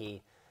tell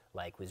he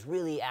like was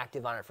really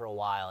active on it for a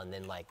while, and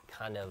then like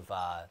kind of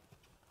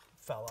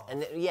fell off.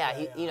 And he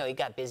you know, he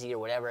got busy or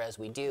whatever as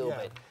we do,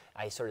 but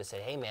I sort of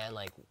said, hey man,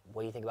 like,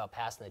 what do you think about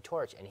passing the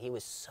torch? And he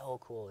was so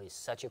cool. He's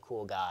such a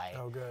cool guy.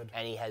 Oh, good.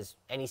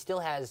 And he still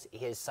has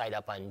his site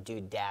up on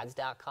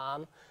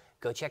dudedads.com.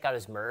 Go check out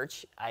his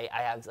merch. I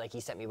have, like, he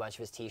sent me a bunch of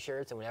his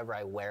t-shirts, and whenever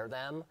I wear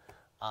them,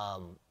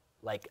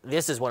 like,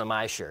 this is one of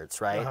my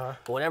shirts, right?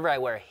 But whenever I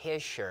wear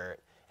his shirt,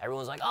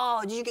 everyone's like,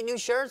 oh, did you get new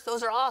shirts?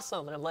 Those are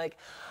awesome. And I'm like,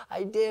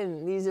 I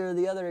didn't. These are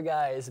the other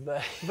guys.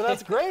 But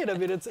that's great. I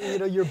mean, it's, you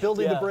know, you're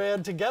building the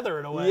brand together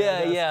in a way.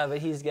 Yeah, but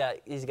he's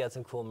got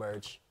some cool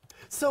merch.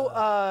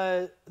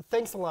 So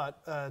thanks a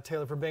lot,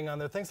 Taylor, for being on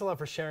there. Thanks a lot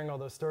for sharing all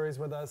those stories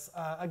with us.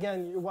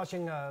 Again, you're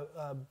watching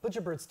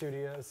Butcherbird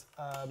Studios,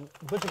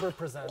 Butcherbird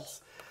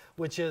Presents,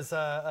 which is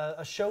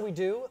a show we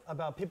do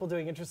about people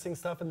doing interesting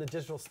stuff in the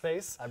digital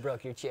space. I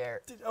broke your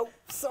chair. Oh,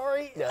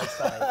 sorry. No, it's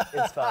fine.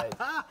 It's fine.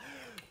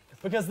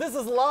 Because this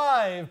is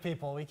live,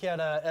 people. We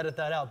can't edit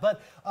that out.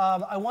 But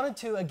I wanted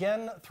to,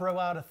 again, throw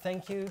out a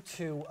thank you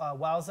to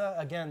Wowza.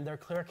 Again, their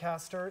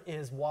Clearcaster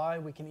is why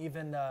we can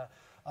even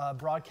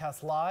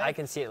broadcast live. I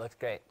can see it. Looks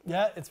great.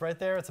 Yeah, it's right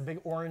there. It's a big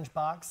orange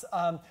box.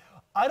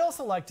 I'd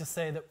also like to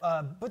say that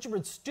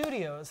Butcherbird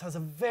Studios has a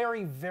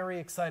very, very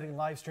exciting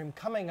live stream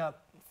coming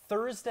up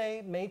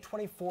Thursday, May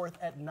 24th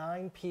at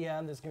 9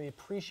 p.m. There's going to be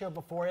a pre-show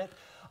before it.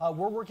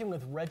 We're working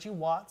with Reggie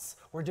Watts.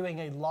 We're doing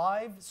a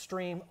live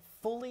stream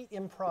fully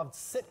improv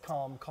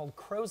sitcom called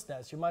Crow's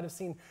Nest. You might have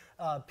seen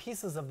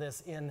pieces of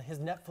this in his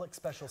Netflix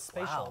special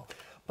Spatial. Wow.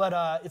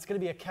 But it's going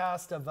to be a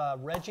cast of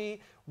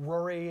Reggie,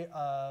 Rory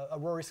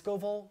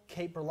Scovel,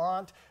 Kate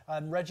Berlant.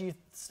 Reggie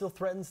still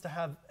threatens to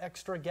have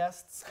extra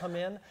guests come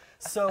in.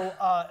 So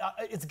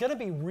it's going to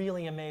be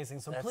really amazing.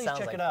 So please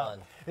check it out.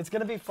 It's going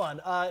to be fun.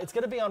 It's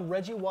going to be on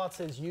Reggie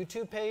Watts'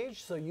 YouTube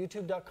page. So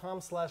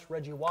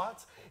youtube.com/Reggie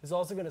Watts is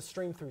also going to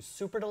stream through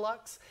Super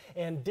Deluxe.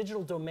 And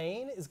Digital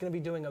Domain is going to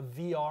be doing a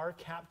VR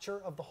capture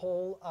of the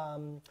whole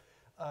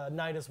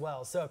night as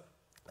well. So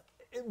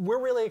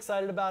we're really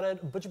excited about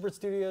it. Butcherbird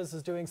Studios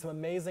is doing some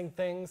amazing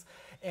things,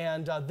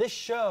 and this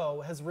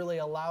show has really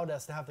allowed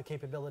us to have the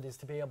capabilities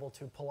to be able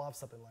to pull off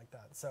something like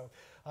that. So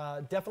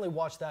definitely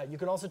watch that. You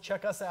can also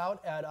check us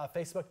out at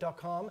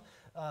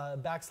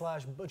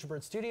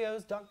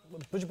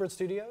facebook.com/Butcherbird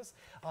Studios.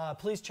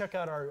 Please check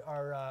out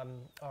our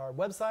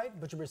website,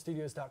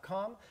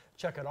 butcherbirdstudios.com.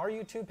 Check out our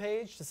YouTube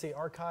page to see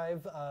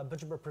archive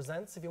Butcherbird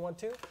Presents if you want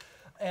to.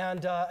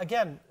 And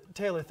again,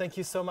 Taylor, thank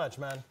you so much,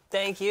 man.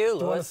 Thank you, Louis.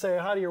 Do you want to say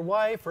hi to your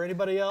wife or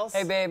anybody else?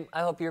 Hey, babe,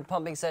 I hope your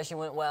pumping session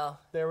went well.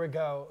 There we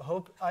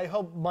go. I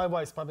hope my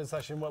wife's pumping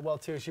session went well,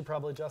 too. She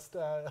probably just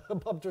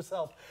pumped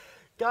herself.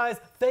 Guys,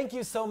 thank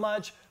you so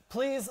much.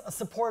 Please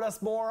support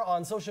us more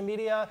on social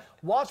media.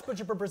 Watch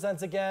Butcherbird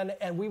Presents again,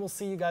 and we will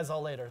see you guys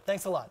all later.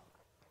 Thanks a lot.